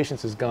gone, your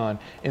patience is gone.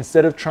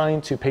 Instead of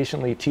trying to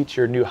patiently teach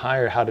your new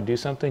hire how to do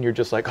something, you're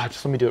just like, oh,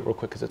 just let me do it real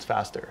quick because it's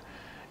faster.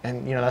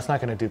 And you know, that's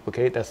not going to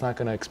duplicate. That's not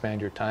going to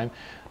expand your time.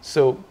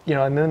 So, you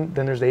know, and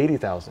then there's the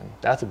 80,000.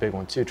 That's a big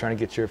one too. Trying to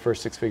get your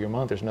first six-figure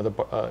month. There's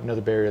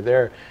another barrier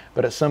there.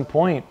 But at some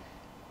point,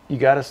 you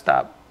got to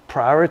stop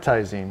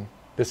prioritizing.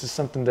 This is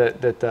something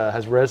that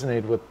has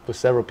resonated with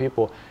several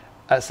people.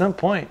 At some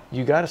point,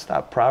 you got to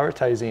stop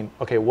prioritizing.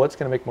 Okay, what's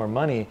going to make more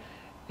money?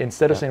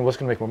 Instead of saying what's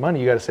going to make more money,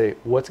 you got to say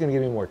what's going to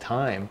give me more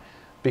time,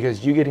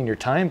 because you getting your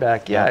time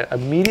back,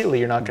 immediately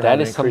you're not going to have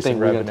an increase in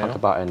revenue. That is something we're going to talk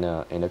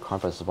about in the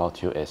conference as well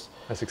too.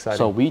 That's exciting.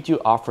 So we do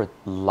offer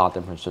a lot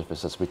of different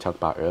services we talked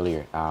about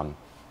earlier.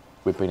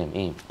 We bring them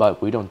in,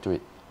 but we don't do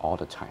it all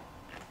the time.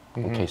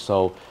 Okay,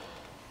 so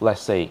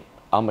let's say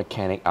our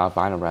mechanic, our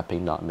vinyl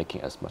wrapping not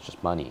making as much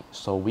as money,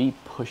 so we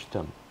push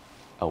them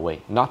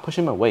away. Not push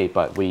them away,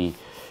 but we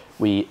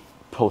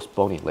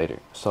postpone it later.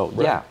 So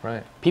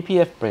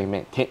PPF bring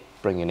in, Tint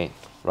bringing in,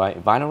 right?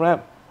 Vinyl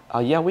wrap,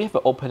 we have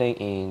an opening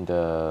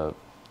in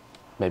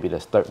maybe the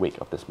third week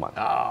of this month.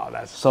 Oh,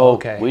 that's so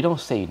okay. We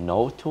don't say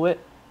no to it,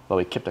 but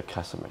we keep the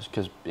customers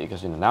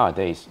because you know,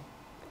 nowadays,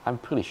 I'm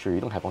pretty sure you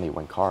don't have only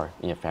one car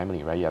in your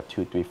family, right? You have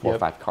 2, 3, 4,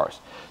 5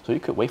 cars. So you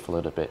could wait for a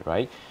little bit,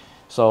 right?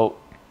 So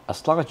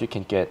as long as you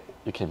can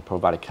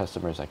provide the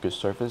customers a good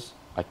service,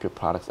 a good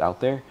products out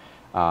there,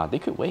 they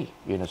could wait.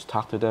 You know, just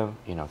talk to them.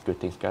 You know, good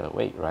things gotta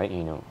wait, right?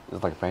 You know,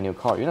 it's like a brand new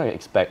car. You don't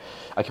expect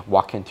I can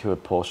walk into a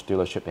Porsche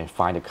dealership and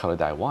find the color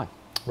that I want.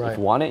 Right. If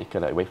you want it, you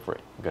gotta wait for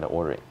it. You gotta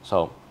order it.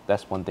 So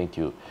that's one thing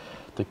to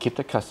keep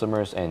the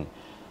customers, and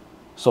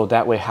so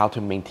that way how to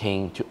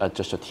maintain, to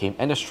adjust the team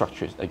and the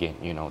structures again.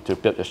 You know, to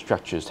build the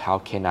structures. How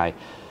can I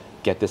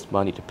get this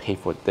money to pay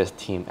for this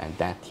team and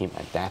that team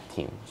and that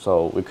team?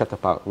 So we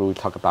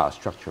talk about a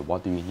structure.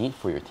 What do you need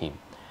for your team?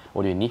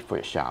 What do you need for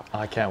your shop?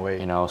 I can't wait.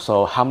 You know,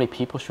 so how many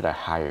people should I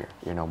hire?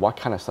 You know, what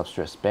kind of stuff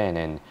should I spend?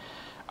 And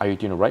are you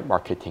doing the right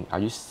marketing? Are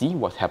you seeing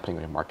what's happening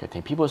with your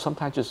marketing? People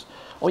sometimes just,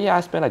 oh yeah, I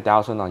spent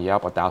 1,000 on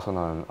Yelp, 1,000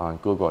 on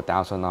Google,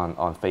 1,000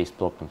 on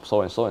Facebook, and so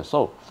and so and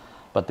so.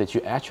 But did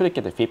you actually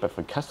get the feedback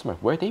from customers?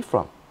 Where are they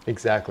from?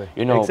 Exactly.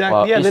 You know,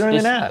 exactly. Yeah, they don't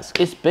even ask.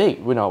 It's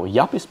big. You know,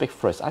 Yelp is big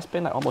for us. I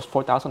spend like almost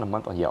 $4,000 a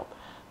month on Yelp,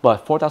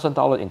 but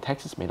 $4,000 in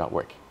Texas may not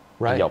work.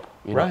 Right. In Yelp.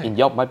 You know, in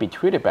Yelp might be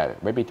Twitter better.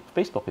 Maybe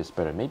Facebook is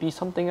better. Maybe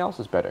something else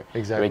is better.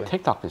 Exactly. Maybe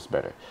TikTok is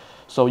better.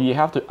 So you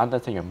have to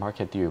understand your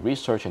market, do your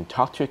research, and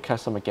talk to your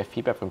customer, get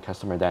feedback from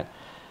customer that,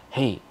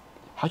 hey,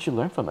 how'd you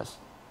learn from us?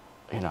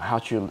 You know,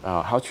 how'd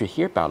you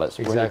hear about us?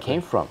 Where you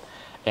came from,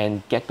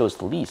 and get those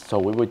leads. So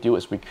what we would do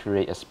is we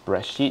create a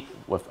spreadsheet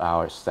with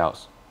our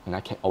sales, and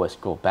I can always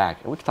go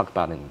back, and we can talk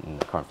about it in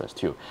the conference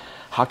too.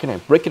 How can I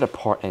break it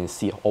apart and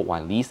see what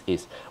my leads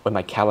is when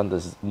my calendar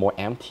is more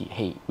empty?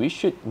 Hey, we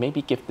should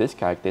maybe give this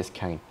guy this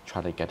kind,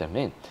 try to get them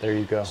in. There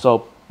you go.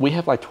 So we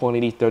have like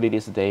 20, 30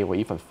 days a day, or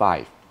even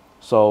 5.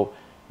 So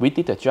we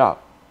did the job,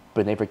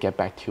 but never get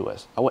back to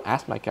us. I would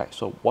ask my guy,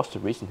 so what's the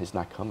reason he's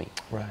not coming?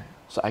 Right.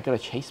 So I gotta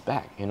chase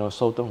back, you know,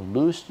 so don't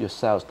lose your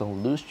sales,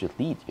 don't lose your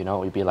lead, you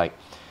know. You'd be like,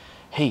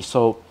 hey,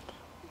 so,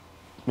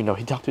 you know,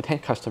 he talked to 10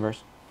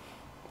 customers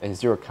and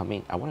 0 come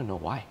in. I wanna know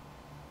why.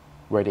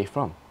 Where are they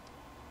from?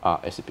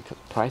 Is it because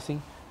of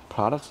pricing,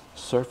 products,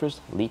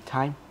 service, lead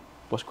time?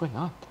 What's going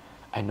on?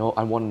 I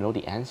want to know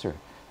the answer.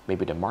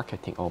 Maybe the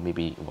marketing, or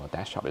maybe, well,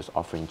 that shop is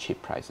offering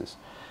cheap prices.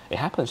 It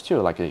happens too,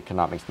 like the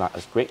economics not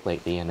as great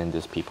lately, and then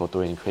there's people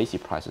doing crazy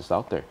prices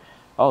out there.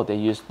 Oh, they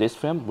use this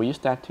film, we use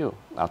that too.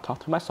 I'll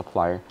talk to my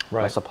supplier.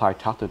 Right. My supplier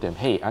talk to them,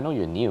 hey, I know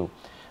you're new.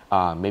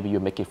 Maybe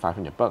you're making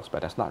 $500,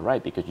 but that's not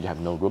right because you have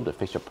no room to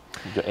fix your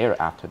error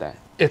after that.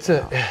 It's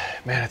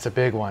it's a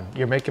big one.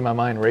 You're making my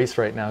mind race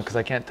right now because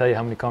I can't tell you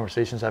how many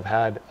conversations I've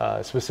had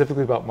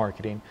specifically about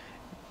marketing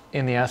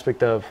in the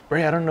aspect of,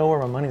 Ray, I don't know where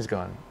my money's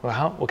going.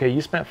 Well, okay,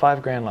 you spent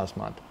 $5,000 last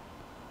month.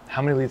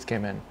 How many leads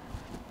came in?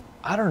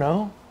 I don't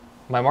know.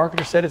 My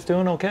marketer said it's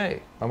doing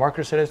okay. My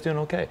marketer said it's doing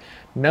okay.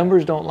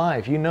 Numbers don't lie.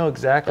 If you know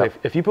exactly,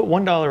 if you put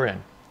 $1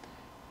 in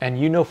and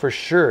you know for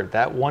sure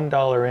that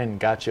 $1 in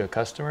got you a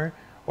customer,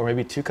 or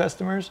maybe 2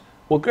 customers,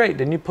 well, great,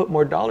 then you put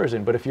more dollars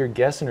in. But if you're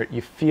guessing or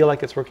you feel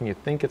like it's working, you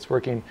think it's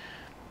working,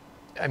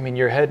 I mean,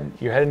 you're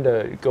heading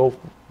to go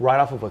right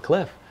off of a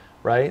cliff,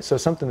 right? So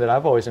something that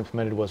I've always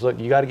implemented was, look,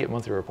 you got to get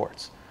monthly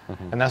reports.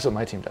 And that's what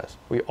my team does.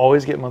 We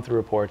always get monthly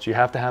reports. You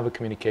have to have a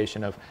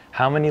communication of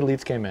how many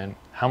leads came in,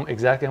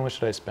 exactly how much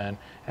should I spend,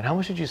 and how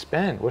much did you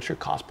spend? What's your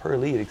cost per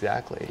lead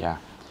exactly? Yeah.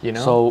 You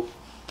know? So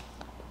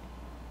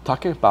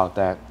Talking about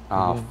that,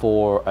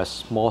 for a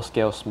small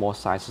scale, small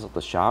sizes of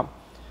the shop,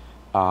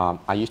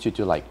 I used to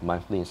do like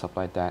monthly and stuff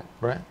like that.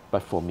 Right.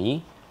 But for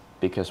me,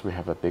 because we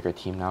have a bigger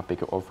team now,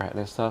 bigger overhead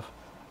and stuff,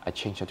 I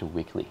changed it to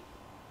weekly.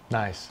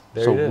 Nice.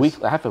 There it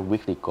is. I have a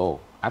weekly goal.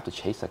 I have to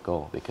chase that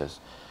goal because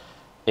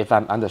if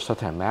I'm under a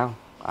certain amount,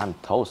 I'm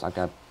toast. I'm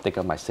gonna take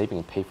out my savings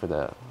and pay for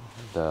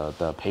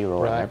the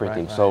payroll and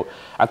everything. Right. So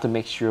I have to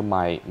make sure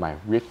my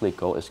weekly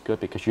goal is good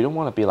because you don't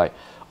want to be like,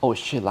 oh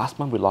shit, last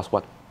month we lost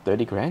what,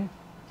 30 grand?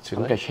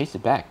 I'm gonna chase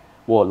it back.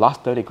 Well,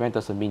 lost 30 grand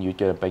doesn't mean you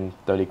gotta bring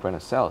 30 grand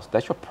of sales.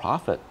 That's your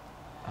profit.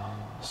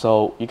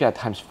 So you got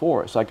times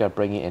 4. So I gotta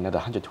bring in another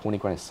 120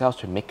 grand of sales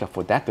to make up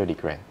for that 30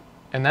 grand.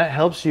 And that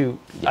helps you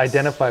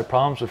identify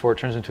problems before it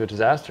turns into a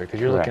disaster because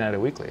you're looking at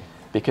it weekly.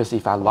 Because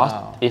if I lost,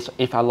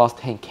 if I lost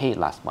 10K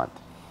last month,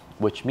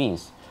 which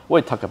means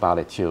we'll talk about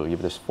it too.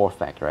 There's 4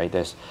 factors, right?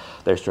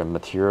 There's your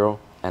material,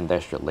 and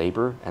there's your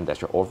labor, and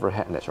there's your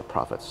overhead, and there's your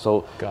profits.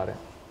 So got it.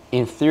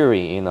 In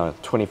theory,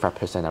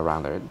 25%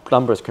 around there.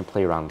 Numbers can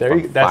play around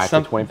from 5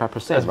 to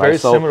 25%. That's very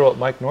similar to what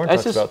Mike Norton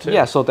talks about too.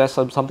 Yeah, so that's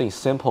something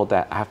simple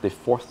that I have the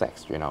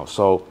forecast,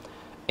 So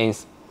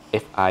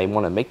if I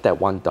want to make that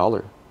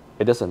 $1,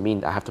 it doesn't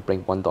mean I have to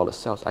bring $1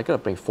 sales. I gotta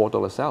bring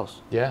 $4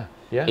 sales. Yeah.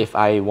 If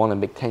I want to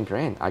make 10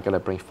 grand, I gotta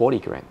bring 40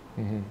 grand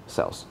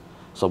sales.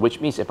 So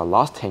which means if I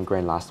lost 10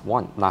 grand last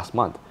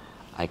month,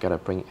 I gotta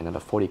bring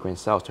another 40 grand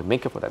sales to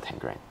make up for that 10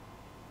 grand.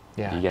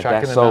 Yeah, you get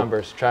tracking that? the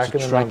numbers.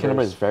 Tracking the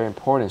numbers is very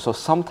important. So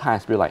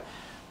sometimes we're like,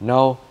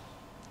 no,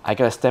 I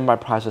gotta stand by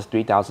prices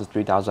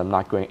 3,000, I'm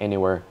not going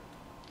anywhere.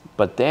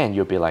 But then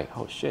you'll be like,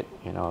 oh shit,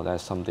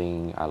 that's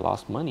something I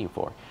lost money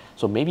for.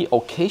 So maybe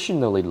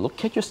occasionally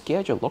look at your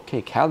schedule, look at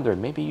your calendar.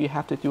 Maybe you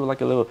have to do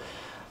like a little.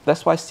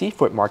 That's why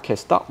seafood market,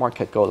 stock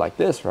market go like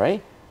this,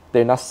 right?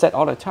 They're not set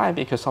all the time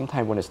because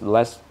sometimes when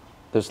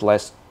there's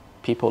less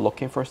people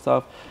looking for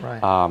stuff.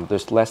 Right.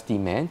 There's less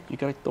demand. You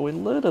gotta throw in a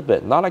little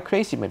bit, not like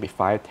crazy, maybe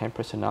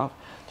 5-10% off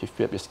to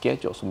fill up your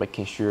schedule. So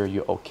making sure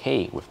you're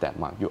okay with that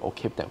month, you're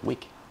okay with that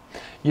week.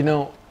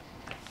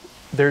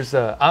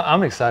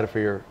 I'm excited for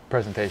your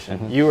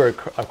presentation. You were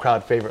a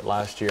crowd favorite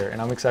last year,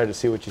 and I'm excited to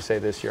see what you say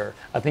this year.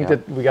 I think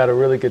that we got a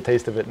really good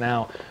taste of it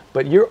now,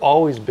 but you're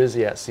always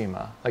busy at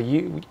SEMA. Like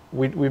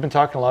we've been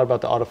talking a lot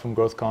about the Automotive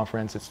Growth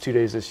Conference. It's 2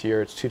 days this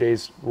year. It's 2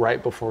 days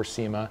right before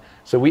SEMA.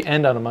 So we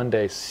end on a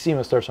Monday.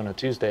 SEMA starts on a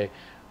Tuesday.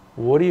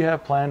 What do you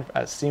have planned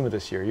at SEMA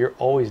this year? You're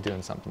always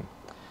doing something.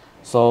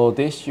 So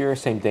this year,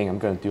 same thing. I'm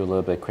going to do a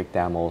little bit of quick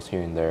demos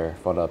here and there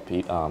for the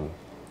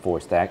for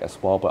Stack as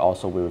well, but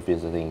also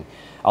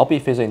I'll be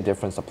visiting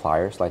different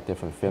suppliers, like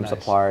different film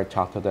suppliers,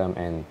 talk to them,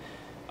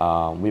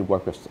 and we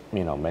work with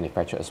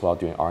manufacturers as well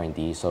doing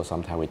R&D. So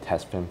sometimes we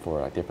test film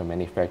for different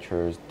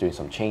manufacturers, doing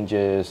some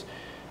changes,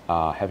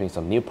 having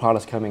some new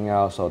products coming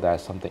out. So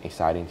that's something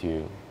exciting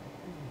to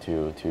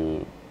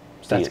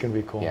That's going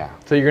to be cool. Yeah.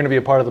 So you're going to be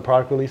a part of the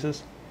product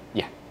releases?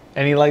 Yeah.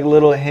 Any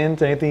little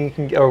hint, anything you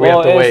can, or we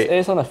have to wait?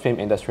 It's on the film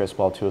industry as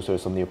well too. So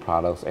there's some new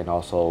products, and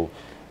also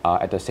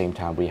at the same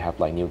time we have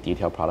new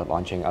detail product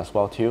launching as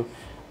well too.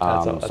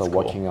 That's so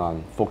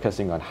cool.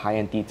 focusing on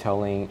high-end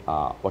detailing,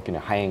 working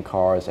on high-end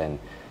cars, and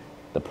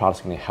the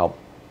product's going to help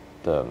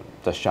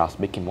the shops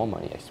making more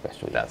money,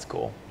 especially. That's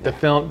cool. Yeah.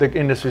 The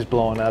industry's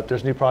blowing up.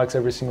 There's new products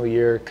every single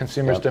year.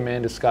 Consumers'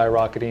 demand is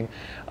skyrocketing.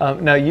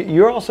 Now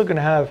you're also going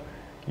to have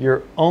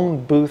your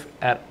own booth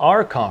at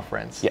our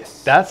conference.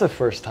 Yes. That's the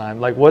first time.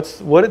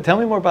 Tell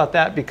me more about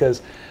that,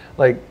 because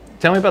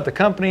tell me about the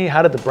company.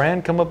 How did the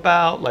brand come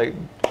about?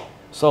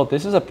 So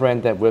this is a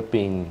brand that we've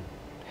been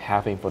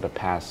having for the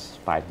past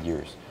 5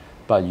 years,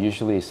 but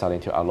usually selling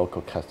to our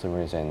local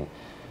customers. And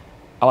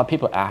a lot of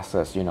people ask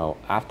us,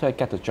 after I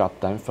get the job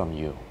done from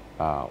you,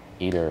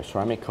 either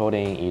ceramic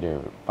coating,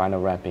 either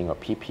vinyl wrapping, or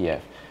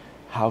PPF,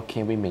 how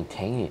can we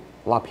maintain it?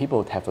 A lot of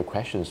people have the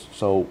questions.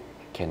 So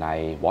can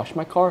I wash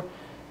my car?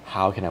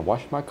 How can I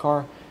wash my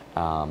car?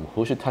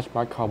 Who should touch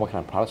my car? What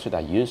kind of products should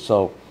I use?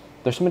 So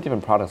there's so many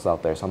different products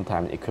out there.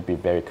 Sometimes it could be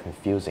very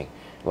confusing.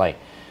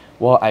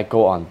 Well, I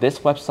go on this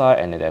website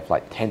and they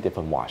have 10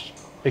 different wash.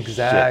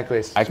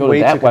 Exactly. I go to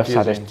that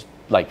website, there's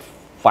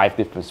 5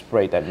 different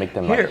spray that make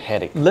them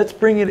headache. Let's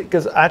bring it,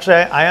 because actually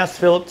I asked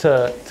Philip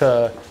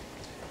to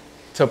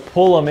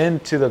pull them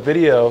into the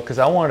video because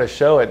I wanted to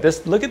show it.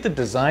 Look at the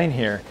design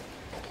here.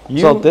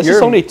 So this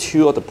is only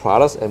 2 of the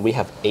products, and we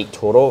have 8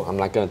 total. I'm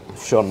not going to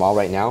show them all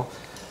right now,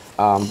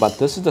 but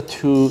this is the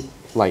 2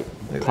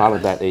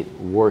 product that it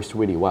works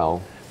really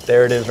well.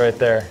 There it is, right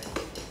there.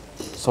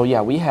 So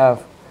yeah, we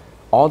have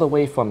all the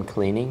way from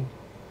cleaning,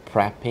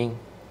 prepping,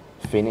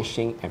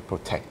 finishing, and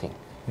protecting.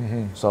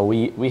 So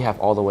we have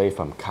all the way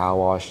from car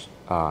wash,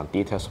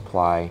 detail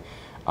supply,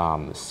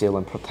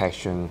 sealant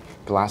protection,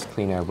 glass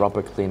cleaner,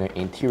 rubber cleaner,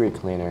 interior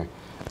cleaner,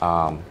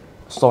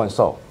 so and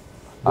so.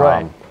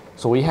 Right.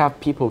 So we have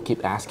people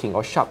keep asking,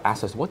 or shop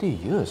asks us, what do you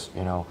use,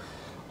 on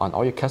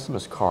all your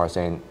customers' cars?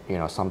 And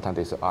sometimes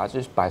they say, I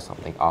just buy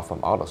something off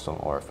from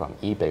AutoZone or from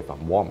eBay,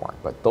 from Walmart.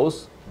 But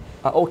those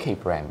are okay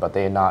brand, but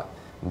they're not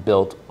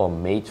built or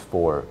made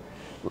for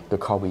the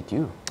car we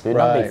do. They're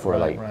not made for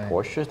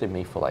Porsches. They're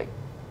made for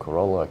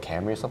Corolla or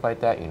Camry or stuff like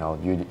that. You know,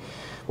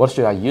 what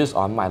should I use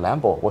on my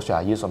Lambo? What should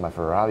I use on my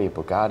Ferrari,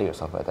 Bugatti, or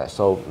stuff like that?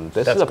 So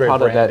this is a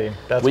product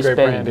that we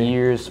spend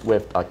years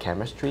with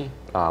chemistry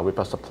with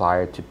a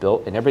supplier to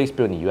build, and everything's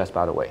built in the U.S.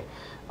 by the way.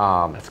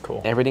 That's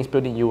cool. Everything's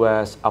built in the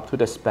U.S. up to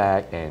the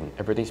spec, and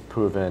everything's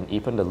proven.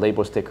 Even the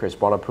label sticker is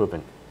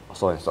waterproofed,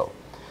 so and so.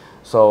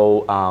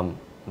 So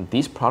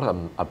these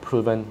products are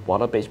proven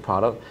water-based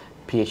product,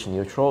 pH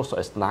neutral, so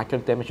it's not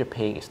going to damage your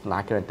paint, it's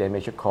not going to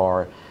damage your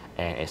car,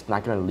 and it's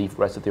not going to leave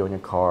residue on your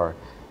car.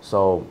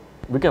 So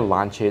we're going to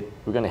launch it.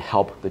 We're going to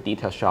help the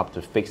detail shop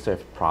to fix their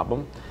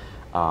problem,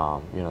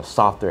 you know,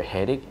 solve their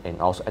headache, and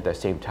also at the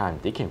same time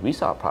they can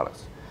resell our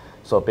products.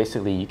 So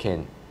basically, you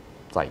can,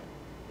 it's like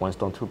one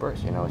stone, two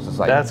birds. You know, it's just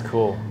like that's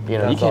cool. You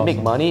know, you can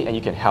make money and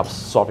you can help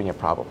solving a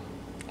problem.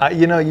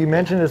 You know, you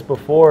mentioned this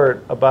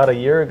before about a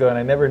year ago, and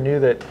I never knew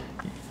that.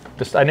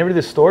 I never knew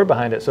the story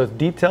behind it. So it's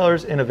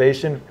Detailers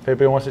Innovation. If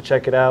anybody wants to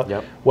check it out,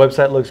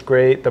 website looks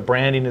great. The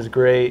branding is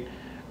great.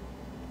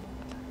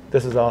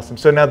 This is awesome.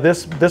 So now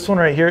this one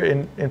right here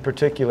in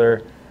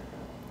particular.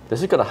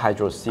 This is got a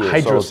hydro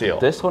seal. Seal.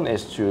 This one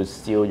is to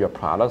seal your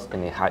products,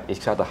 and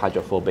it's got the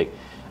hydrophobic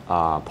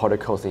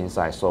particles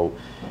inside. So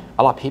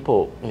a lot of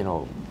people, you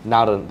know,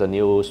 now the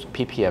new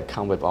PPF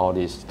come with all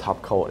these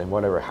top coat and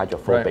whatever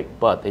hydrophobic,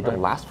 but they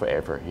don't last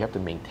forever. You have to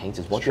maintain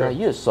this. What should I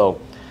use? So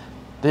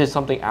this is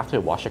something after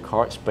you wash your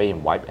car, spray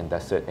and wipe, and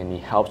that's it. And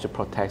it helps to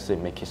protect it,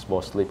 make it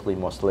more slippery,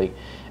 more slick,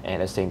 and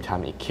at the same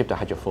time, it keeps the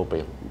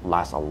hydrophobic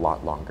last a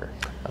lot longer.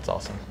 That's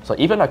awesome. So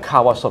even a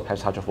car wash soap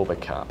has hydrophobic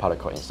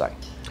particle inside.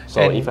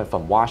 So and even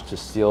from wash to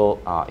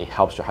seal, it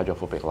helps your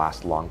hydrophobic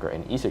last longer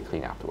and easier to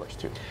clean afterwards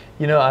too.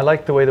 You know, I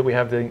like the way that we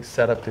have things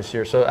set up this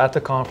year. So at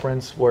the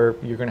conference where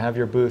you're going to have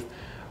your booth,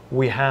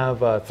 we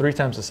have 3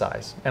 times the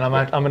size, and I'm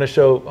going to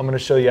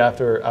show you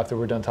after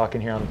we're done talking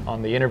here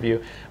on the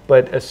interview.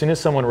 But as soon as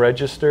someone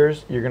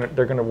registers,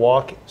 they're gonna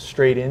walk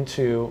straight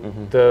into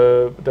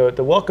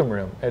the welcome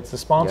room. It's the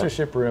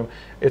sponsorship room.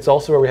 It's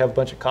also where we have a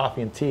bunch of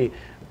coffee and tea.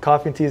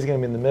 Coffee and tea is going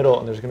to be in the middle,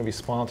 and there's going to be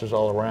sponsors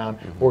all around.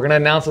 We're going to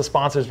announce the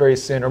sponsors very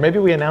soon, or maybe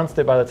we announced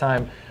it by the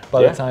time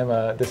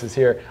this is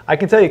here. I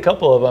can tell you a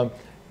couple of them.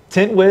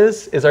 Tint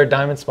is our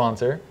diamond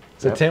sponsor.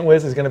 So Tint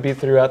is going to be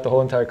throughout the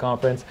whole entire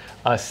conference.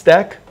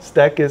 Steck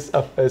is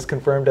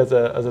confirmed as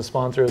a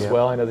sponsor as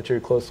well. I know that you're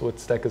close with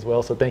Steck as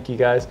well, so thank you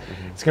guys.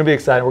 It's going to be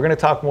exciting. We're going to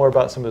talk more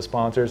about some of the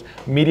sponsors.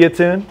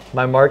 MediaTune,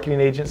 my marketing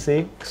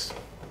agency,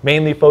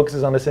 mainly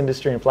focuses on this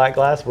industry and flat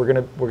glass. We're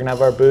gonna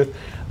have our booth.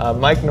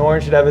 Mike Norn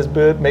should have his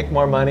booth. Make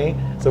more money.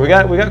 So we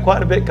got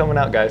quite a bit coming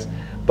out, guys.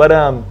 But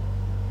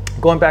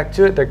going back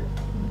to it,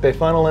 they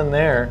funnel in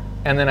there,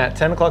 and then at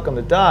 10 o'clock on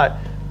the dot,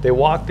 they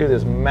walk through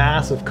this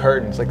massive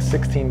curtain. It's like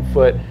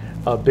 16-foot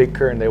big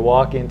curtain. They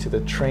walk into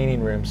the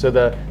training room. So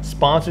the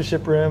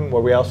sponsorship room,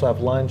 where we also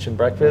have lunch and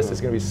breakfast,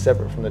 is going to be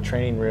separate from the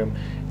training room,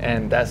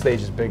 and that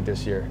stage is big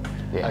this year.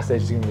 Yeah. That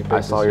stage is going to be big.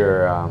 I saw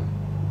your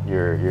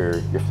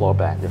floor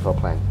plan.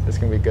 It's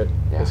going to be good.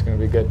 Yeah. It's going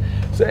to be good.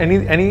 So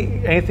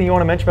anything you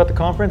want to mention about the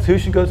conference? Who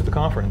should go to the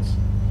conference?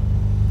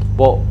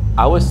 Well,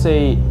 I would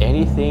say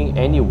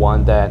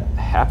anyone that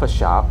have a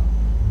shop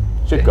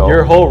should go.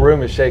 Your whole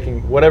room is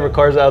shaking. Whatever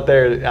car's out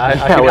there,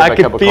 I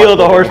can feel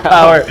the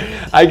horsepower.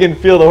 I can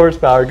feel the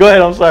horsepower. Go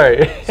ahead. I'm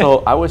sorry.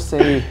 So I would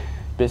say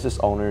business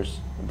owners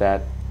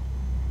that,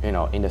 you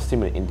know, in the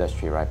similar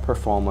industry, right?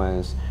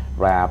 Performance,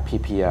 wrap,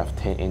 PPF,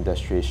 Tint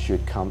industry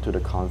should come to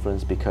the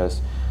conference,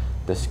 because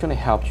this is going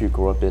to help you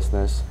grow a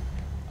business,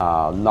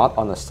 not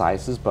on the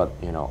sizes, but,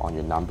 you know, on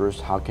your numbers.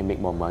 How can you make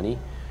more money?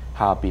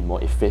 How be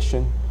more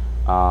efficient?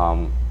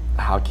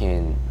 How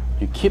can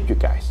you keep you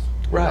guys?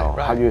 Right.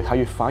 How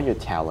you find your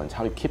talent?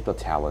 How you keep the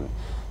talent?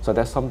 So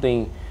that's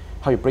something.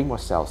 How you bring more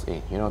sales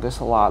in? You know, there's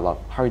a lot of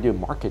how you do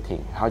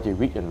marketing. How do you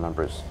read your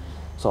numbers?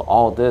 So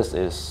all this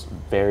is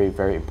very,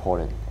 very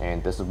important,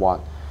 and this is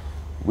what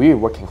we're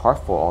working hard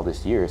for all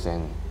these years,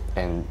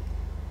 and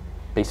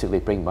basically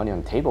bring money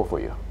on the table for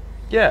you.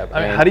 Yeah,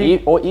 I mean, how do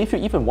you? Or if you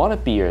even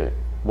if you're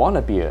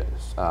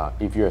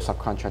a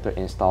subcontractor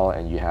installer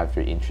and you have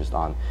your interest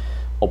on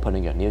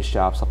opening a new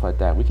shop, stuff like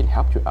that, we can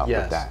help you out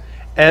with that.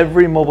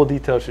 Every mobile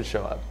detail should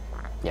show up.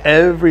 Yeah.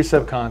 Every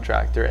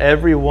subcontractor,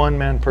 every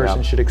one-man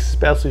person should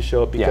especially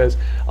show up, because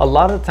a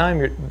lot of the time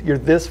you're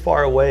this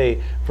far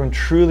away from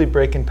truly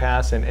breaking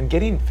past and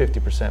getting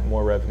 50%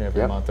 more revenue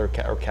every month, or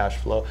cash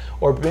flow,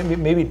 or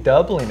maybe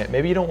doubling it.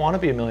 Maybe you don't want to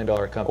be $1 million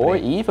company. Or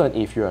even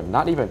if you're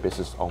not even a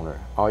business owner,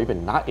 or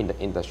even not in the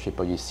industry,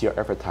 but you see our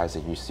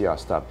advertising, you see our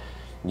stuff,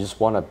 you just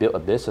want to build a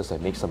business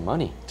and make some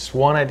money. Just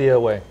one idea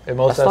away.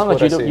 As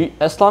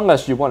long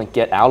as you want to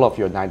get out of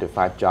your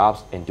 9-to-5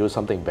 jobs and do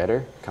something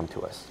better, come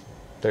to us.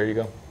 There you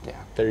go. Yeah.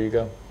 There you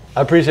go.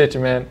 I appreciate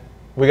you, man.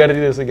 We got to do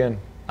this again.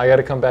 I got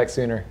to come back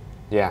sooner.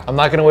 Yeah. I'm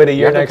not going to wait a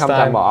year next time. You have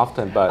to come back more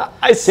often, but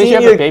I since you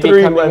have a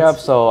baby coming up,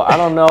 so I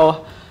don't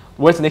know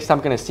when's the next time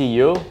I'm going to see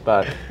you,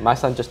 but my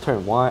son just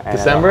turned 1, and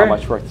December? I don't know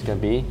how much work it's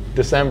going to be.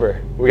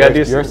 December. We got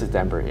to do yours is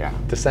December, yeah.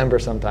 December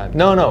sometime.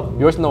 No.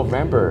 Yours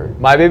November.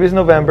 My baby's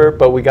November,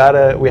 but we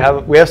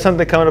have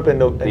something coming up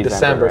in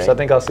December, right? So I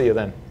think I'll see you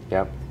then.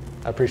 Yep.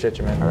 I appreciate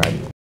you, man. All right.